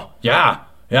 No. Yeah,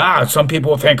 some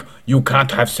people think you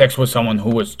can't have sex with someone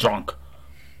who is drunk.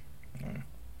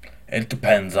 It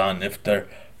depends on if they're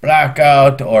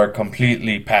blackout or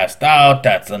completely passed out.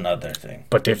 That's another thing.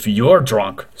 But if you're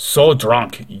drunk, so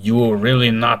drunk, you're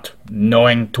really not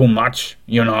knowing too much,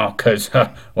 because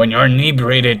when you're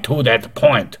inebriated to that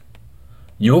point,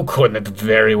 you couldn't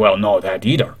very well know that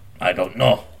either. I don't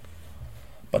know.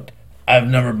 But I've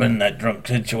never been in that drunk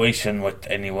situation with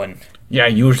anyone. Yeah,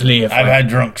 usually if I've had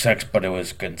drunk sex, but it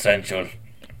was consensual.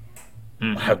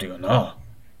 How do you know?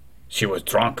 She was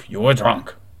drunk. You were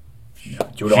drunk. You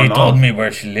don't She know. told me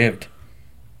where she lived.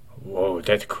 Whoa,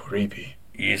 that's creepy.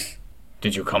 Yes.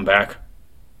 Did you come back?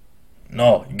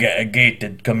 No, get a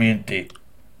gated community.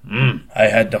 I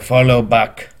had to follow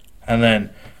back and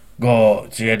then go.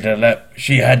 She had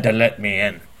to let me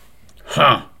in.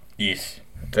 Huh. Yes.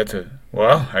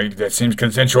 That seems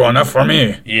consensual enough for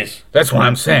me. Yes. That's what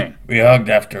I'm saying. We hugged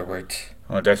afterwards.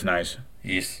 Oh, that's nice.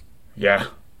 Yes. Yeah.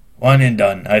 One and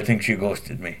done. I think she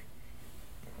ghosted me.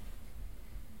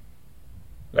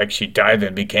 Like she died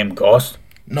and became ghost?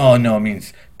 No,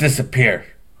 means disappear.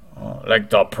 Like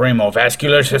the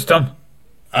primovascular system?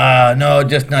 No,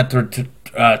 just not to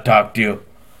talk to you.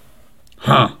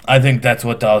 Huh. I think that's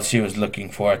what all she was looking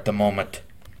for at the moment.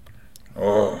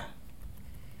 Oh.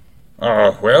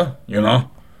 Well,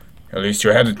 at least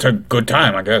you had a good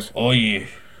time, I guess. Oh, yeah.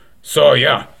 So,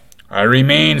 yeah, I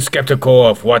remain skeptical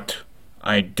of what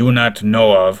I do not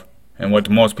know of and what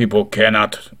most people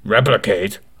cannot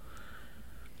replicate,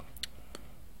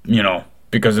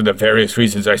 because of the various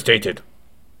reasons I stated.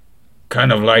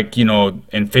 Kind of like,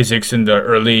 in physics in the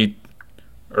early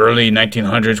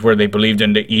 1900s where they believed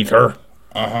in the ether.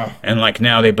 And like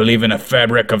now they believe in a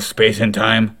fabric of space and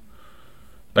time.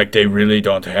 Like they really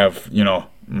don't have,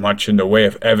 much in the way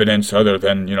of evidence other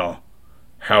than,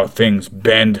 how things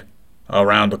bend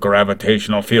around the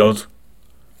gravitational fields.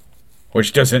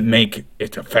 Which doesn't make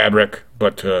it a fabric,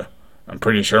 but I'm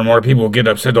pretty sure more people get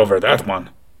upset over that one.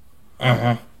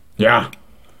 Yeah.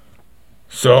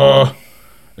 So,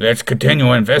 let's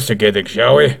continue investigating,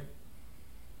 shall we?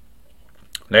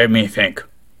 Let me think.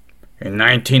 In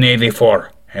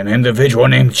 1984, an individual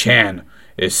named Chan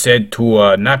is said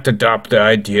to not adopt the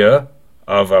idea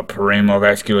of a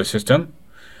perimovascular system,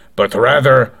 but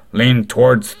rather lean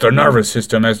towards the nervous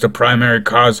system as the primary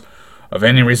cause of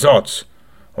any results.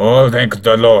 Oh, thank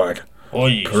the Lord. Oh,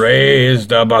 yes. Praise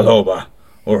the Baloba,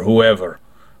 or whoever,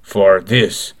 for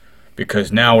this,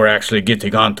 because now we're actually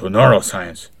getting on to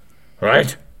neuroscience,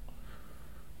 right?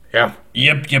 Yeah.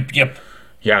 Yep.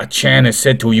 Yeah, Chan is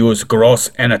said to use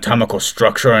gross anatomical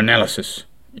structure analysis,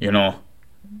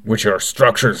 which are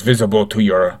structures visible to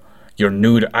your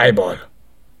nude eyeball,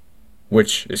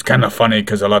 which is kind of funny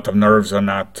because a lot of nerves are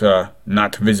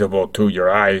not visible to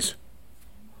your eyes.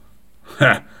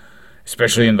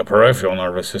 Especially in the peripheral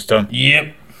nervous system.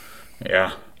 Yep.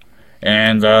 Yeah.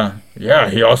 And,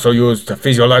 he also used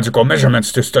physiological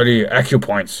measurements to study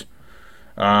acupoints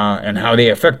and how they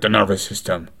affect the nervous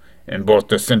system in both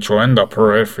the central and the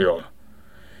peripheral.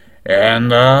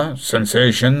 And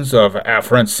sensations of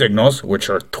afferent signals, which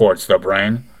are towards the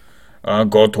brain,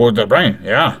 go toward the brain,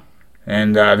 yeah.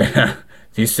 And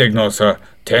these signals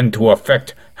tend to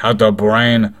affect how the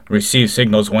brain receives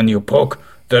signals when you poke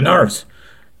the nerves.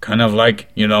 Kind of like,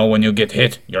 when you get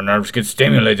hit, your nerves get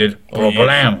stimulated. Oh, yes.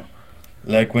 Blam.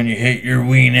 Like when you hit your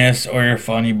weenus or your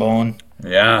funny bone.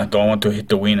 Yeah, don't want to hit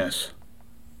the weenus.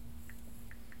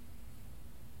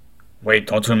 Wait,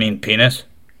 don't you mean penis?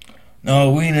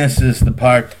 No, weenus is the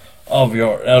part of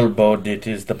your elbow that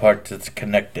is the part that's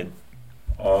connected.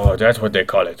 Oh, that's what they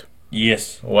call it.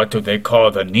 Yes. What do they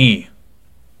call the knee?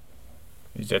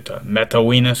 Is it a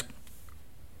meta-weenus?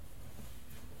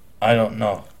 I don't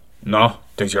know. No?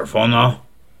 Does your phone know?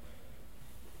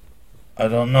 I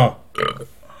don't know.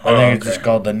 I think it's just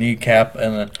called the kneecap,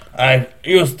 and I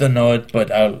used to know it,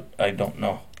 but I don't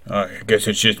know. I guess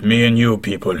it's just me and you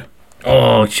people.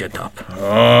 Oh, shut up.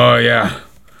 Oh, yeah.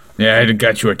 Yeah, it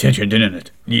got your attention, didn't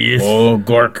it? Yes. Oh,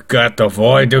 Gork got the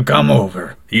boy to come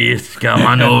over. Yes, come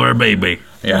on over, baby.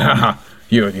 Yeah.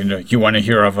 You want to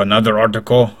hear of another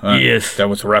article? Yes. That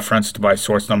was referenced by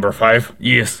source number 5?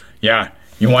 Yes. Yeah.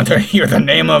 You want to hear the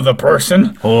name of the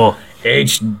person? Oh.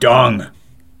 H. Dong.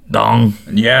 Dong?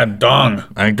 Yeah, Dong.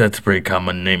 I think that's a pretty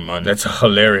common name, man. That's a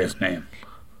hilarious name.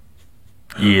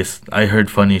 Yes, I heard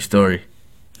funny story.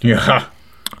 Yeah.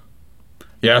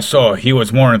 Yeah, so he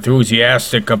was more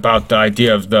enthusiastic about the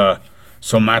idea of the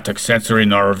somatic sensory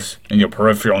nerves in your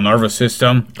peripheral nervous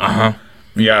system. Uh-huh.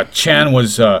 Yeah, Chan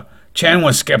was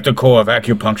skeptical of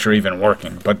acupuncture even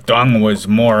working, but Dong was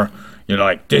more,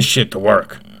 like, this shit to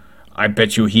work. I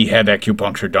bet you he had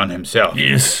acupuncture done himself.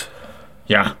 Yes.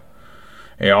 Yeah.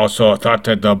 He also thought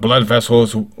that the blood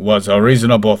vessels was a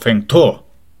reasonable thing too.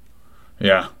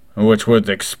 Yeah, which would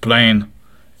explain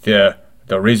the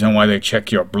reason why they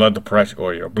check your blood pressure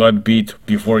or your blood beat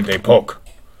before they poke.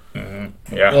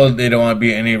 Mm-hmm. Yeah. Well, they don't want to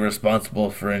be any responsible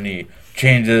for any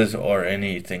changes or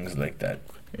any things like that.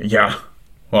 Yeah.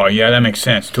 Well, yeah, that makes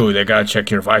sense too. They gotta check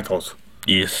your vitals.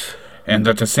 Yes. And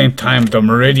at the same time, the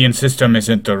meridian system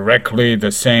isn't directly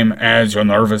the same as your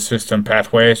nervous system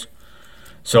pathways.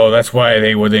 So that's why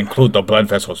they would include the blood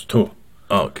vessels too.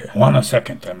 Okay. 1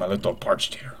 second, I'm a little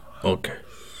parched here. Okay.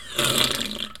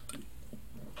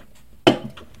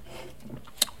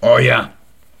 Oh yeah.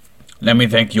 Let me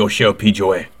thank Yoshio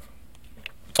Pijoe,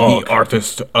 the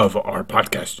artist of our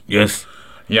podcast. Yes.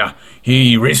 Yeah,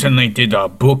 he recently did a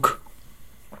book.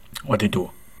 What did he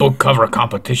do? Book cover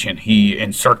competition. He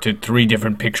inserted 3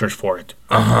 different pictures for it.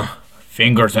 Uh-huh.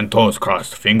 Fingers and toes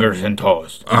crossed. Fingers and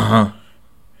toes. Uh-huh.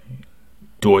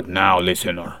 Do it now,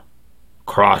 listener.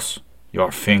 Cross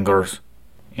your fingers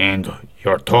and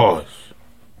your toes.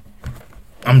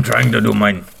 I'm trying to do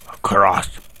mine.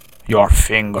 Cross your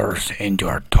fingers and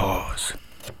your toes.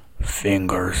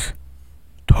 Fingers,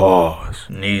 toes.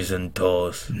 Knees and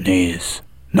toes. Knees.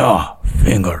 No,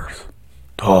 fingers,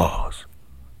 toes.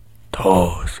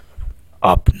 Toes,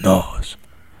 up nose.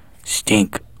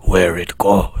 Stink where it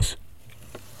goes.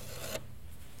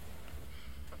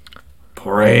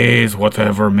 Praise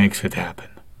whatever makes it happen.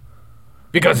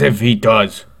 Because if he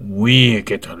does, we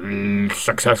get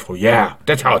successful. Yeah,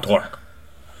 that's how it works.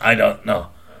 I don't know.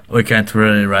 We can't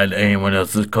really ride anyone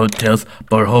else's coattails,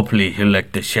 but hopefully he'll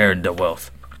like to share the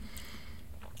wealth.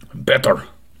 Better,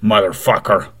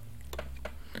 motherfucker.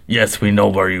 Yes, we know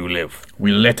where you live.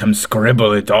 We let him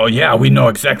scribble it all. Yeah, we know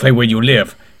exactly where you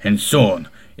live. And soon,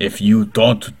 if you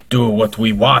don't do what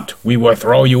we want, we will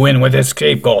throw you in with a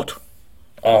scapegoat.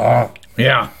 Uh-huh.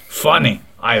 Yeah, funny,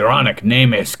 ironic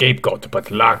name a scapegoat,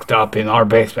 but locked up in our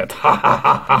basement. Ha ha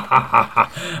ha ha ha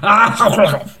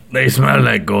ha. They smell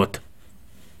like goat.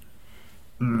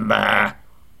 Bah.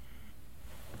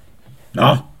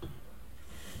 No?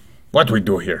 What we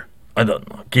do here? I don't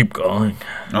know. Keep going.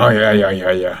 Oh,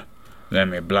 yeah. Let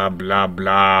me blah, blah,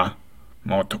 blah.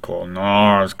 Multiple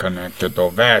nerves connected to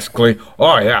vascularly.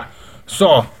 Oh, yeah.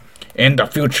 So, in the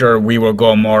future, we will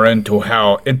go more into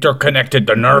how interconnected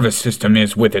the nervous system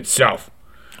is with itself.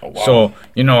 Oh, wow. So,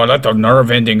 a lot of nerve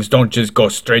endings don't just go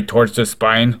straight towards the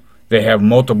spine. They have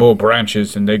multiple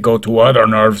branches, and they go to other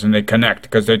nerves, and they connect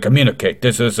because they communicate.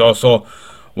 This is also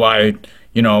why,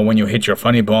 when you hit your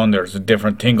funny bone, there's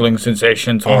different tingling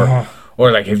sensations,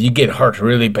 or like if you get hurt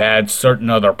really bad, certain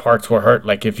other parts will hurt.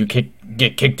 Like if you get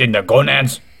kicked in the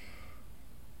gonads.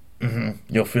 Mm-hmm.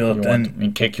 You'll feel it then.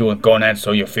 And kick you in gonads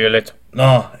so you feel it.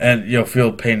 No, and you'll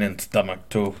feel pain in stomach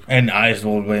too, and eyes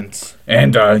will wince.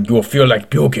 And you'll feel like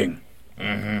puking.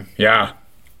 Mm-hmm. Yeah.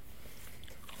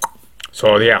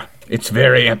 So yeah, it's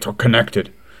very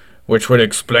interconnected, which would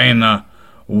explain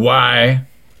why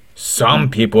some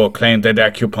people claim that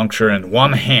acupuncture in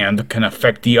one hand can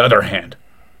affect the other hand.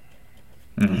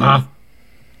 Uh-huh.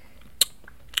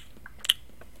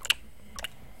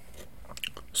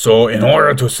 So, in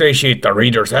order to satiate the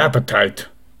reader's appetite,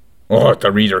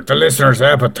 the listener's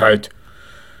appetite,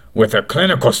 with a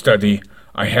clinical study,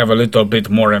 I have a little bit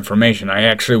more information. I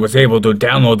actually was able to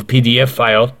download the PDF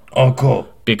file Oh, cool.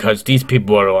 because these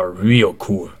people are real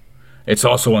cool. It's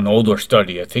also an older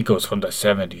study. I think it was from the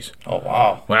 70s. Oh,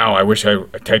 wow. Wow, I wish I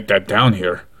take that down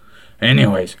here.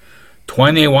 Anyways,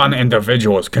 21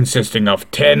 individuals consisting of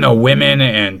 10 women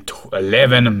and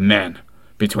 11 men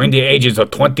between the ages of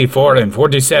 24 and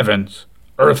 47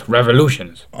 Earth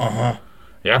revolutions. Uh-huh.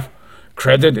 Yeah.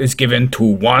 Credit is given to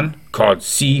one called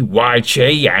C.Y.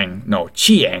 Chiang,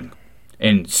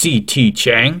 and C.T.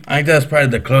 Chang. I think that's probably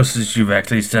the closest you've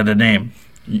actually said a name.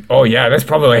 Oh, yeah, that's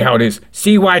probably how it is.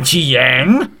 C.Y.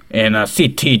 Chiang and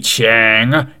C.T.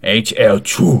 Chang, H.L.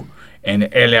 Chu, and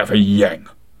L.F. Yang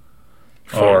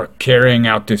for carrying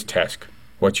out this task.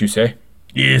 What you say?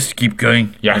 Yes, keep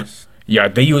going. Yeah. Yes. Yeah,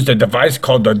 they used a device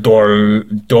called the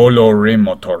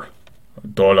dolorimeter.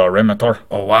 Dolorimeter?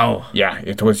 Oh, wow. Yeah,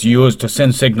 it was used to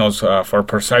send signals for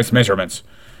precise measurements,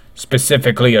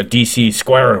 specifically a DC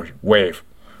square wave.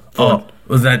 Oh,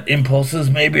 was that impulses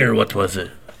maybe, or what was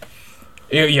it?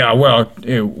 Yeah, well,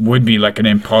 it would be like an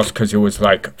impulse because it was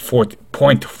like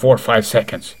 0.45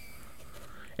 seconds.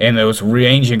 And it was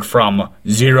ranging from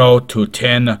 0 to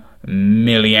 10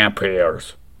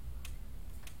 milliamperes.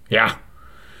 Yeah.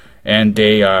 And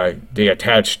they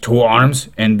attached two arms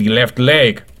and the left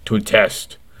leg to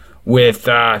test with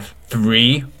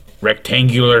 3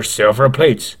 rectangular silver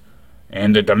plates.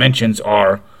 And the dimensions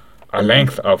are a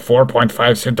length of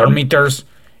 4.5 centimeters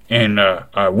and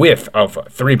a width of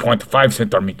 3.5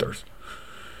 centimeters.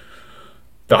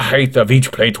 The height of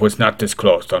each plate was not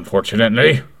disclosed,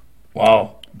 unfortunately.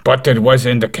 Wow. But it was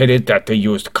indicated that they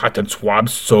used cotton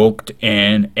swabs soaked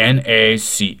in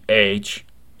NaCH,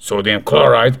 sodium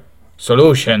chloride,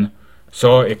 solution,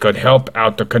 so it could help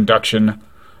out the conduction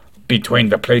between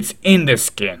the plates in the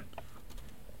skin.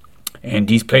 And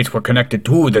these plates were connected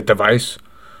to the device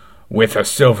with a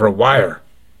silver wire.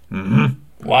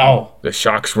 Wow. The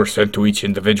shocks were sent to each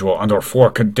individual under 4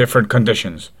 different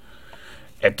conditions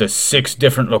at the 6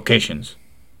 different locations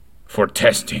for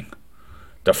testing.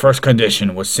 The first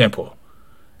condition was simple.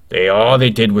 All they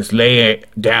did was lay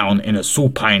down in a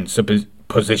supine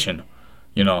position,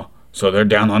 so they're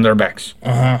down on their backs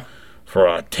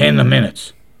for 10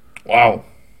 minutes. Wow.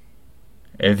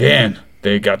 And then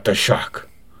they got the shock.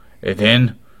 And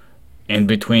then, in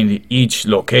between each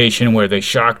location where they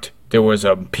shocked, there was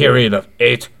a period of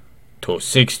 8 to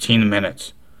 16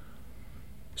 minutes.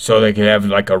 So they could have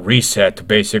like a reset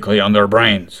basically on their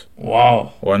brains.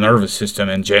 Wow. Or nervous system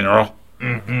in general.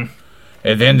 And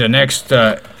then the next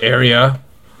area,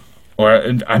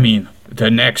 the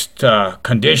next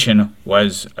condition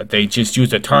was they just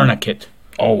used a tourniquet.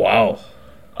 Oh, wow.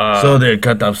 So they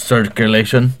cut off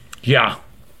circulation? Yeah.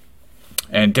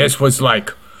 And this was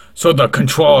so the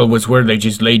control was where they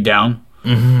just laid down.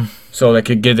 So they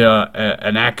could get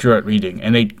an accurate reading.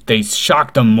 And they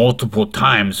shocked them multiple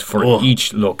times for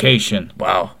each location.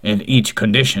 Wow. And each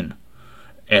condition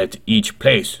at each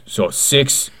place. So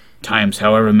 6 times,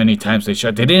 however many times they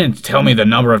shot. They didn't tell me the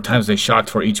number of times they shot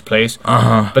for each place.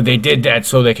 But they did that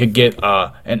so they could get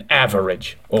an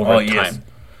average over time. Yes.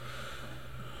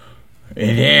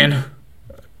 And then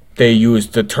they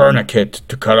used the tourniquet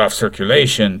to cut off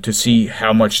circulation to see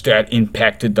how much that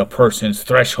impacted the person's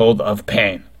threshold of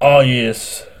pain. Oh,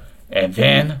 yes. And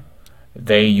then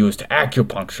they used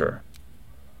acupuncture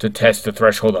to test the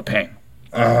threshold of pain.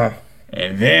 And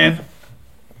then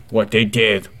what they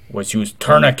did was use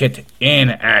tourniquet in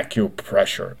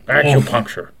acupuncture.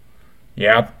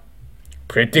 Yep.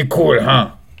 Pretty cool,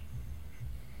 huh?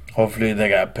 Hopefully they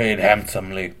got paid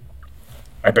handsomely.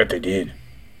 I bet they did.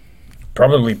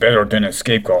 Probably better than a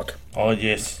scapegoat. Oh,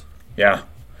 yes. Yeah.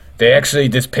 They actually,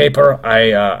 this paper,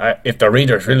 if the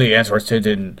reader's really interested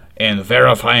in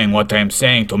verifying what I'm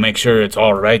saying to make sure it's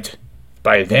all right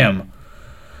by them,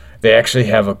 they actually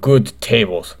have a good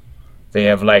tables. They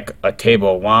have like a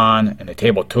table 1 and a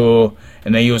table 2,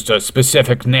 and they use the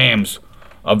specific names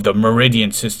of the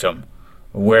meridian system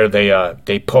where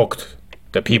they poked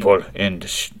the people and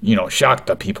shocked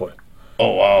the people.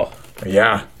 Oh, wow.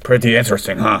 Yeah, pretty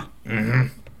interesting, huh?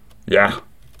 Yeah.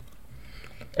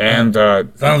 And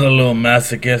sounds a little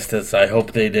masochist. I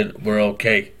hope were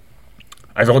okay.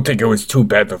 I don't think it was too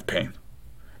bad of pain,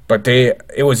 but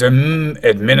it was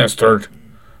administered.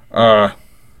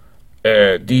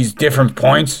 These different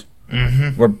points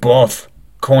were both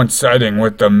coinciding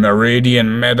with the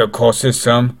meridian medical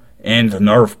system and the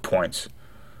nerve points.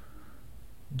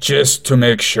 just to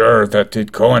make sure that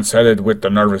it coincided with the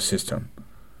nervous system.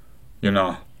 You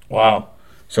know. Wow.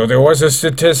 So there was a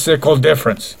statistical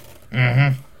difference.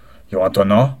 Mm-hmm. You want to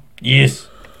know? Yes.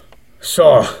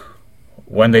 So,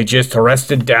 when they just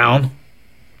rested down,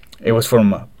 it was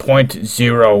from point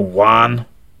zero 0.01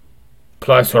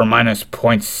 plus or minus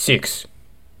point 0.6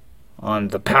 on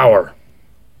the power.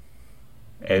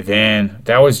 And then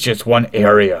that was just one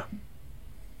area.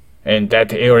 And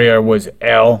that area was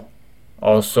L,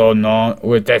 also known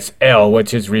with that's L,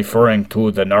 which is referring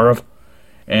to the nerve.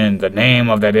 And the name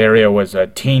of that area was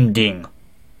Tiending.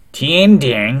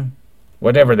 Tiending?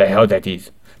 Whatever the hell that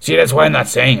is. See, that's why I'm not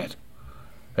saying it.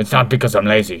 It's not because I'm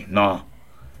lazy, no.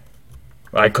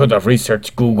 I could have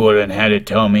researched Google and had it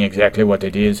tell me exactly what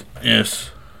it is. Yes.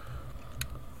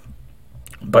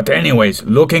 But anyways,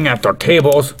 looking at their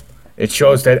tables, it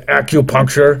shows that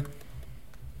acupuncture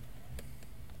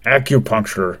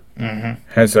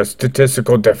has a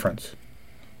statistical difference.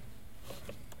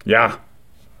 Yeah.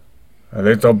 A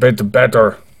little bit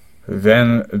better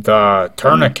than the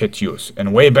tourniquet use,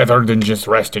 and way better than just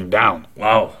resting down.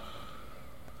 Wow.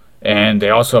 And they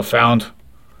also found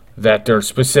that there are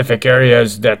specific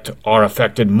areas that are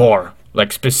affected more,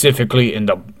 like specifically in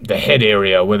the head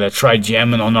area with a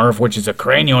trigeminal nerve, which is a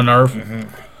cranial nerve.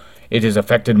 It is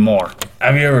affected more.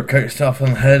 Have you ever cut yourself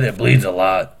in the head? It bleeds a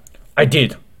lot. I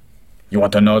did. You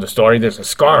want to know the story? There's a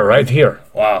scar right here.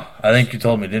 Wow. I think you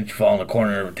told me, didn't you fall in the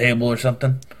corner of a table or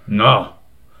something? No.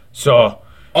 So,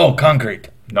 Oh, concrete.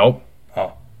 nope.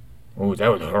 Oh. Ooh, that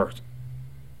would hurt.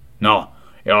 No.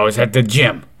 I was at the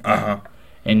gym. Uh-huh.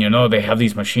 And you know, they have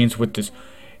these machines with this.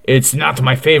 It's not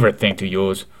my favorite thing to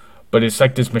use, but it's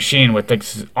like this machine with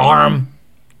this arm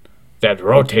that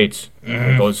rotates.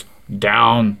 It goes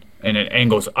down and it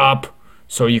angles up,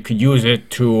 so you could use it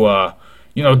to,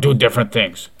 do different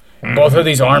things. Both of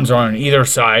these arms are on either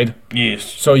side, Yes.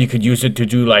 so you could use it to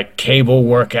do like cable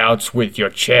workouts with your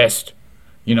chest,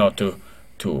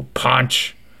 to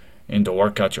punch and to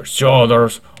work out your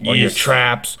shoulders or your Yes.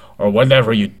 traps or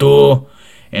whatever you do.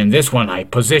 And this one, I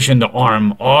positioned the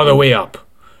arm all the way up.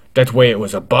 That way it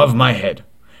was above my head.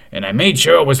 And I made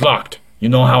sure it was locked. You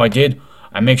know how I did?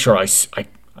 I make sure I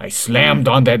slammed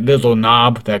on that little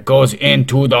knob that goes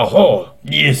into the hole.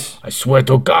 Yes. I swear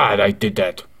to God I did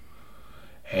that.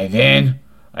 And then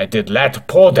I did lat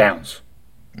pull downs.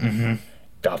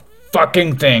 The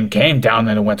fucking thing came down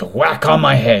and it went whack on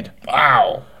my head.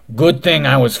 Wow. Good thing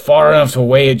I was far enough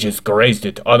away it just grazed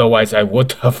it. Otherwise I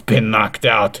would have been knocked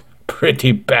out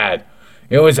pretty bad.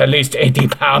 It was at least 80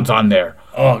 pounds on there.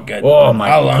 Oh, good. Oh my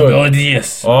How long goodness. ago is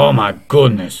this? Oh my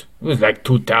goodness. It was like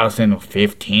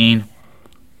 2015.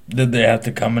 Did they have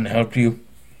to come and help you?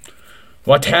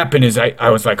 What happened is I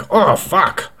was like, oh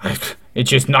fuck. It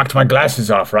just knocked my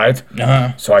glasses off, right?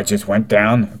 Uh-huh. So I just went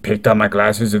down, picked up my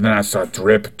glasses, and then I saw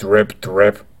drip, drip,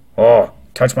 drip. Oh,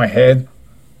 touched my head.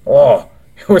 Oh,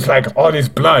 it was like all this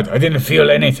blood. I didn't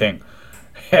feel anything.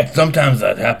 Sometimes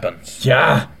that happens.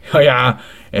 Yeah, yeah.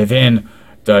 And then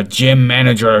the gym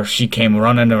manager, she came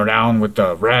running around with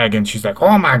the rag, and she's like,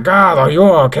 oh my God, are you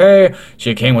okay?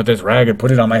 She came with this rag and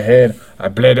put it on my head. I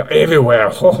bled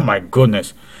everywhere. Oh my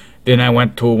goodness. Then I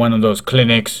went to one of those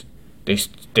clinics.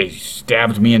 They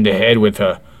stabbed me in the head with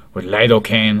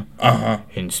lidocaine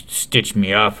and stitched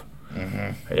me up.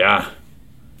 Yeah.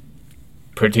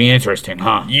 Pretty interesting,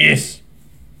 huh? Yes.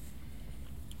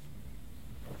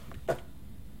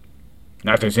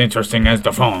 Not as interesting as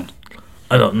the phone.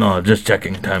 I don't know. Just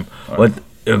checking time. What?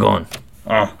 You're going.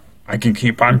 Oh, I can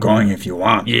keep on going if you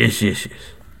want. Yes, yes, yes.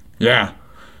 Yeah.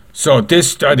 So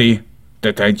this study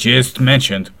that I just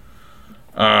mentioned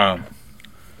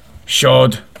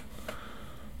showed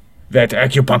that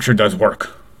acupuncture does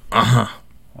work.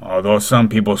 Although some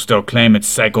people still claim it's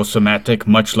psychosomatic,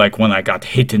 much like when I got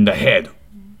hit in the head.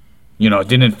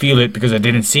 Didn't feel it because I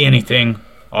didn't see anything.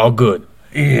 All good.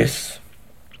 Yes.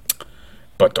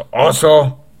 But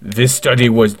also, this study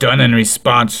was done in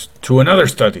response to another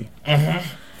study,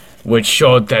 which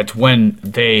showed that when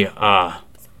they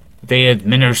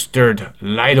administered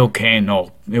lidocaine,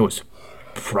 no, it was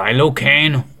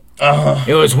prilocaine.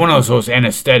 It was one of those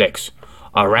anesthetics.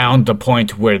 Around the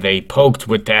point where they poked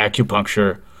with the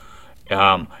acupuncture,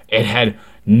 it had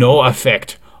no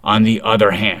effect on the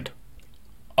other hand.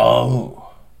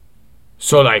 Oh.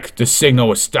 So, like, the signal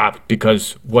was stopped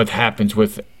because what happens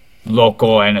with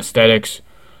local anesthetics,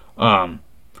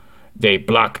 they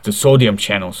block the sodium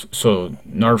channels, so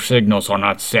nerve signals are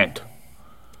not sent,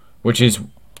 which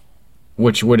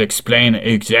would explain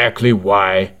exactly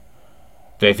why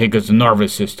they think it's the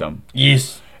nervous system.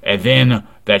 Yes. And then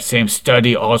that same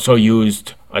study also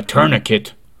used a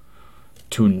tourniquet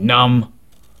to numb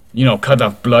cut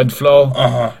off blood flow.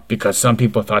 Uh-huh. Because some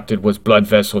people thought it was blood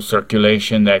vessel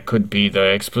circulation that could be the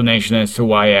explanation as to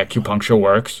why acupuncture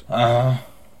works. Uh-huh.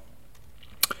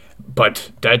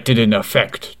 But that didn't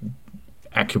affect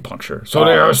acupuncture. So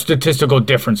there are statistical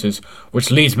differences,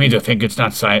 which leads me to think it's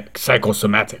not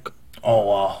psychosomatic. Oh,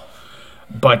 wow.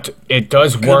 But it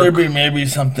does Could work. there be maybe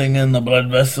something in the blood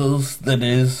vessels that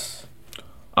is...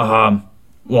 Well,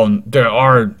 there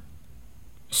are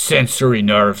sensory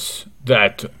nerves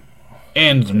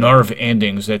and nerve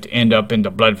endings that end up in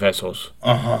the blood vessels.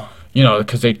 Uh-huh.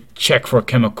 Because they check for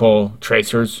chemical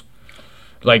tracers.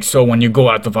 Like, so when you go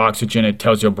out of oxygen, it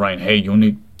tells your brain, hey, you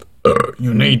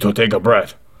need to take a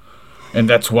breath. And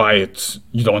that's why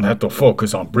you don't have to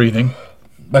focus on breathing.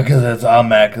 Because it's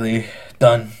automatically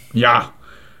done. Yeah,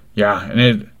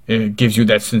 and it gives you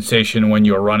that sensation when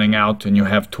you're running out and you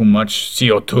have too much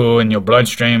CO2 in your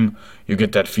bloodstream. You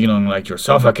get that feeling like you're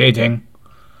suffocating.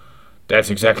 That's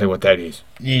exactly what that is.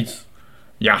 Yes.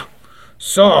 Yeah.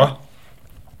 So,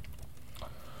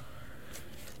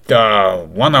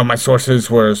 one of my sources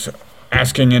was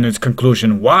asking in its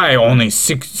conclusion why only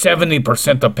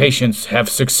 70% of patients have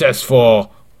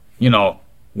successful,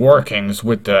 workings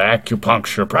with the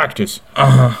acupuncture practice.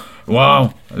 Uh-huh.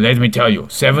 Well, let me tell you,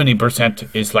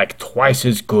 70% is like twice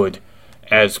as good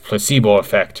as placebo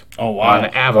effect. Oh, wow. On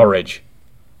average.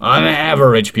 On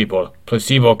average, people,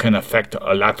 placebo can affect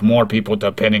a lot more people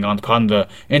depending upon the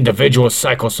individual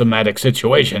psychosomatic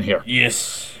situation here.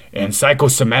 Yes. And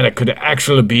psychosomatic could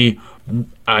actually be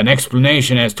an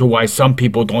explanation as to why some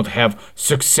people don't have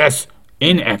success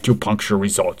in acupuncture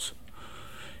results.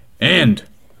 And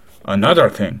another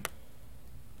thing,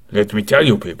 let me tell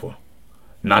you, people,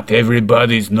 not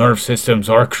everybody's nerve systems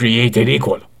are created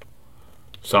equal.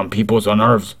 Some people's are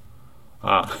nerves.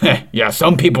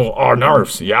 Some people are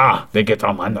nerves. Yeah, they get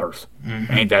on my nerves.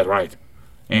 Mm-hmm. Ain't that right?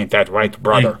 Ain't that right,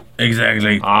 brother?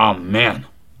 Exactly. Oh, man.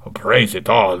 Praise it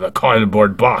all, the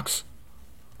cardboard box.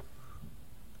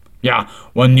 Yeah,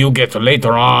 when you get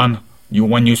later on,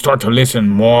 when you start to listen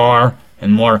more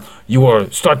and more, you will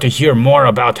start to hear more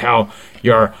about how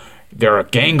there are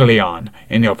ganglion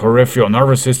in your peripheral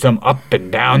nervous system up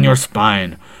and down your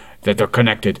spine that are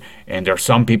connected. And there are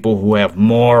some people who have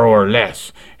more or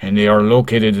less, and they are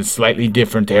located in slightly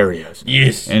different areas.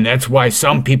 Yes. And that's why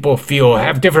some people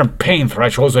have different pain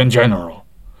thresholds in general.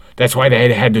 That's why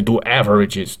they had to do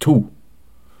averages too.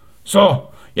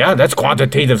 So, yeah, that's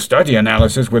quantitative study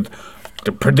analysis with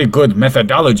the pretty good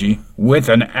methodology with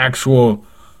an actual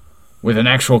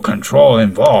control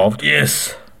involved.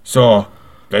 Yes. So,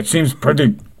 that seems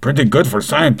pretty good for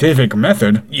scientific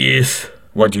method. Yes.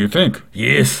 What do you think?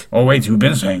 Yes. Oh, wait, you've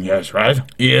been saying yes, right?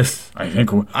 Yes. I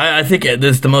think this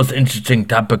is the most interesting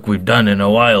topic we've done in a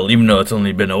while, even though it's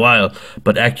only been a while.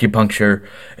 But acupuncture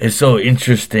is so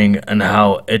interesting and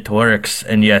how it works,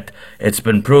 and yet it's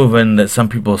been proven that some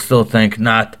people still think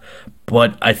not.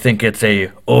 But I think it's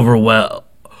a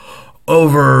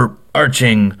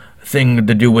overarching thing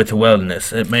to do with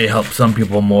wellness. It may help some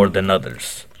people more than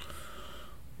others.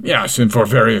 Yes, and for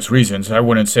various reasons. I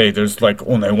wouldn't say there's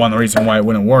only one reason why it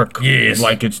wouldn't work. Yes.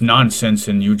 Like it's nonsense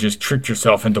and you just tricked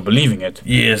yourself into believing it.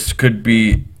 Yes, could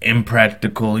be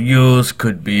impractical use,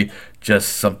 could be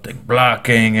just something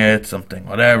blocking it, something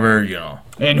whatever,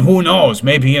 And who knows,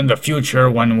 maybe in the future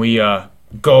when we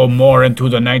go more into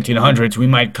the 1900s, we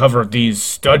might cover these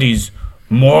studies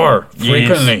more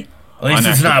frequently. Yes. At least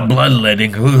it's not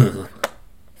bloodletting. Ugh.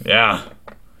 Yeah.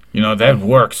 That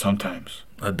works sometimes.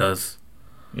 It does.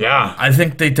 Yeah. I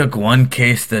think they took one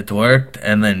case that worked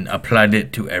and then applied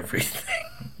it to everything.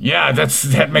 Yeah,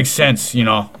 that makes sense,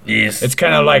 Yes. It's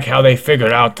kind of like how they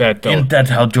figured out that... Isn't that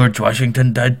how George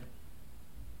Washington died?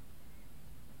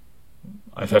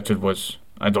 I thought it was...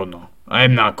 I don't know.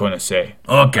 I'm not going to say.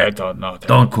 Okay. I don't know.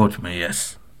 Don't quote me,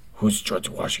 yes. Who's George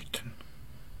Washington?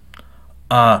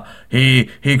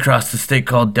 He crossed a state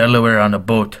called Delaware on a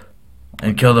boat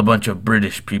and killed a bunch of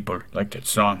British people. Like that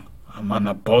song. I'm on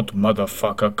a boat,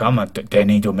 motherfucker. Come on. They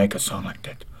need to make a song like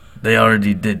that. They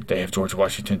already did. They have George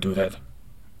Washington do that.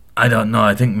 I don't know.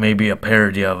 I think maybe a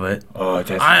parody of it. Oh,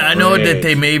 that's I know that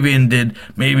they maybe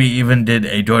even did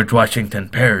a George Washington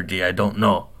parody. I don't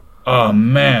know. Oh,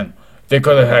 man. They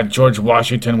could have had George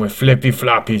Washington with flippy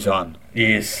floppies on.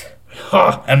 Yes.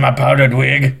 Ha! And my powdered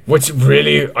wig. What's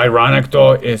really ironic,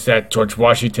 though, is that George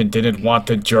Washington didn't want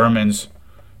the Germans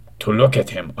to look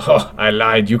at him. Oh, I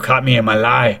lied. You caught me in my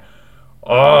lie.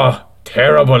 Oh,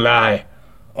 terrible lie.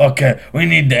 Okay, we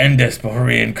need to end this before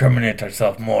we incriminate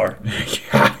ourselves more.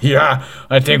 Yeah,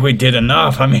 I think we did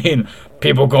enough. I mean,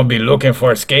 people gonna be looking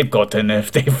for a scapegoat, and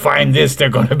if they find this, they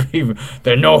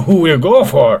know who we go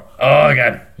for. Oh,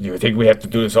 God. You think we have to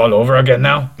do this all over again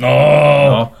now? No.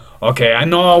 No? Okay, I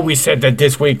know we said that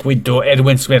this week we'd do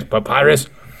Edwin Smith Papyrus,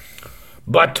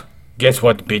 but guess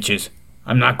what, bitches?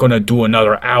 I'm not gonna do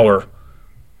another hour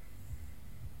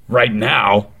right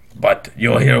now. But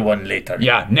you'll hear one later.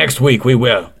 Yeah, next week we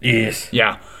will. Yes.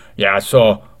 Yeah,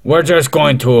 so we're just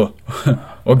going to...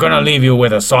 we're gonna leave you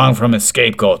with a song from a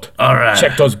scapegoat. All right.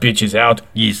 Check those bitches out.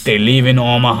 Yes. They live in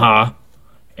Omaha,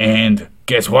 and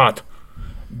guess what?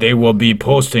 They will be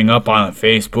posting up on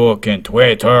Facebook and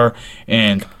Twitter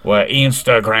and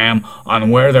Instagram on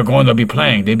where they're going to be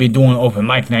playing. They've been doing open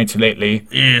mic nights lately.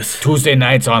 Yes. Tuesday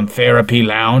nights on Therapy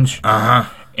Lounge. Uh-huh.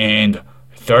 And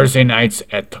Thursday nights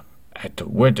at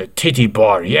where the Titty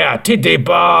Bar. Yeah, Titty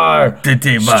Bar.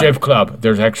 Titty Bar. Strip club.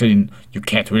 There's actually, you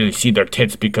can't really see their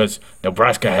tits because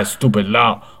Nebraska has stupid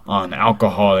law on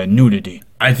alcohol and nudity.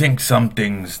 I think some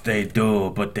things they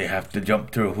do, but they have to jump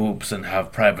through hoops and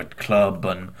have private club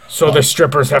and... So the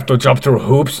strippers have to jump through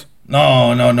hoops?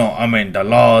 No. I mean, the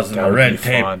laws and the red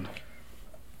tape. Fun.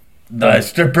 The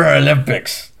stripper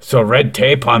Olympics. So red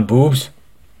tape on boobs?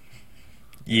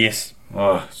 Yes.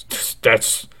 Oh,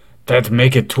 that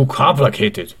make it too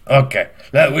complicated. Okay,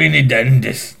 we need to end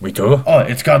this. We do? Oh,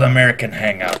 it's called American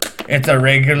Hangout. It's a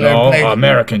regular place.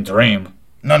 American Dream.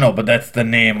 No, but that's the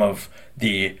name of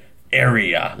the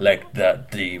area, like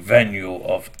the venue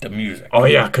of the music. Oh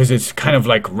yeah, because it's kind of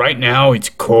like right now it's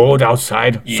cold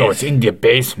outside, Yes. so it's in the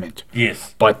basement.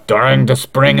 Yes. But during the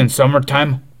spring and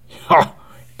summertime,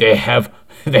 they have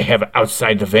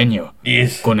outside the venue.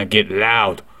 Yes. Gonna get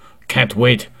loud. Can't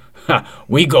wait.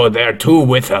 We go there too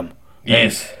with them.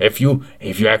 Yes. And if you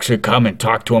actually come and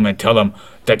talk to them and tell them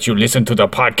that you listen to the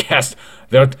podcast,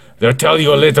 they'll tell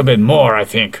you a little bit more, I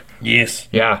think. Yes.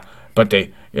 Yeah, but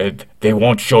they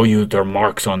won't show you their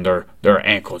marks on their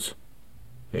ankles.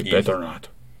 They Yes. better not.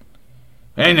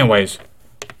 Anyways,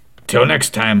 till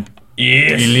next time.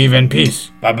 Yes. We leave in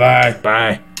peace. Bye-bye.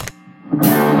 Bye.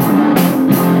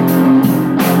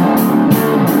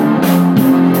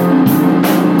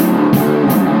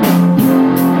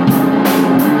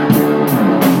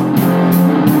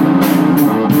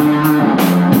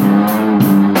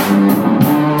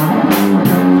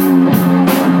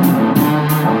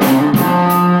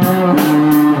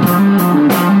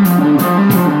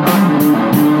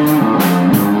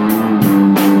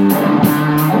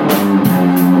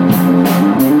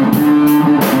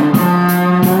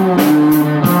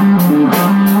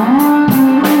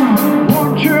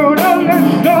 Want you to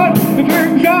listen to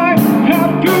things I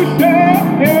have to say,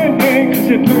 'cause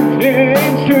it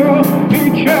pertains to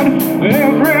each and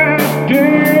every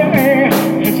day.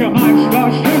 As your mind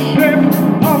starts to slip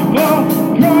off the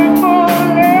primal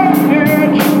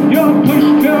edge, you're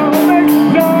pushed to make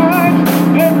signs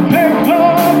and take a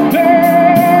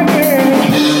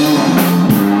page.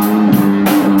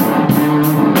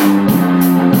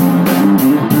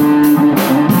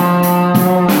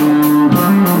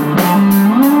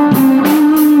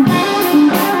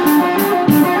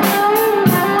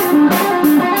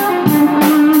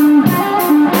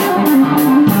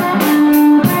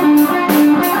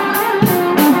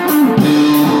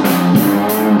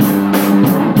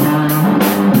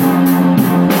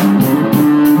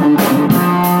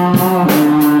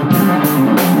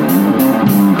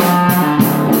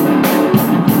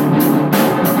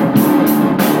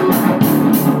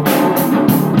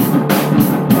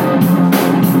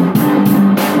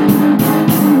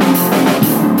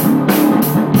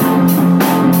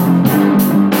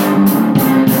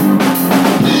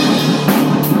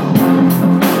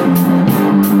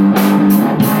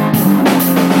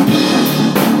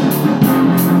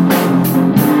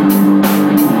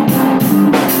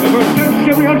 Ever since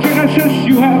embryogenesis,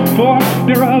 you have formed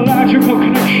neurological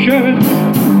connections.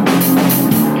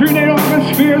 Prenatal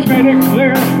atmospheres made it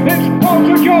clear it's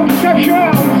altered your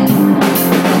perceptions.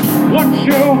 Want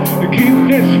you to keep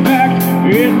this fact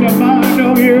in the mind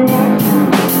of you.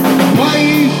 Why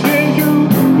did you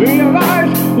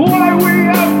realize why we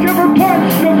have different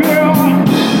parts of you?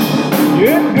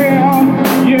 Yeah.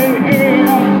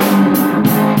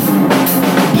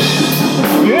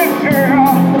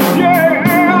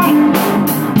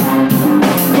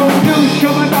 Go do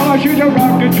some analogy to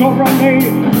rock and roll on me,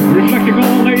 reflecting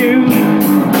only you.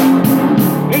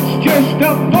 It's just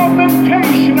a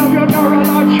fermentation of your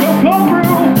neurological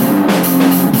brew.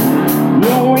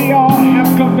 Well, we all have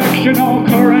convectional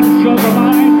currents of the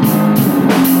mind.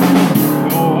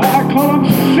 Oh, I call them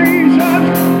seasons,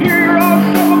 heroes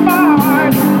of the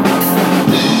mind.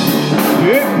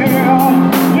 Yeah.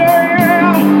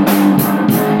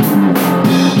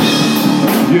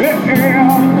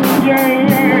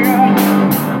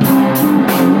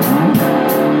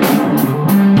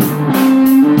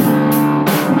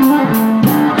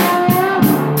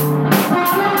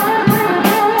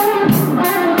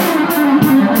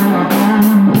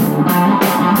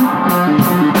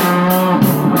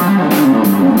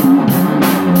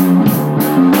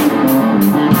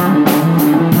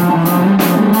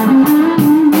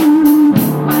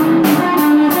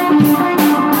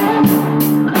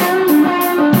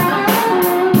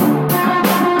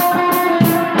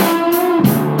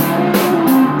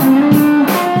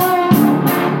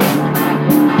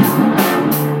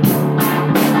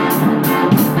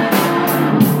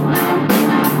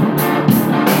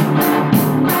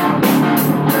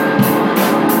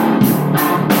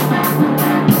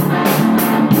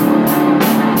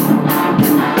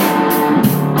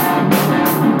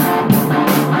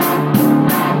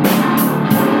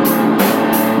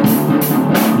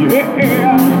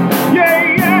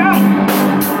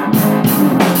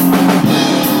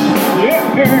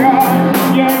 God.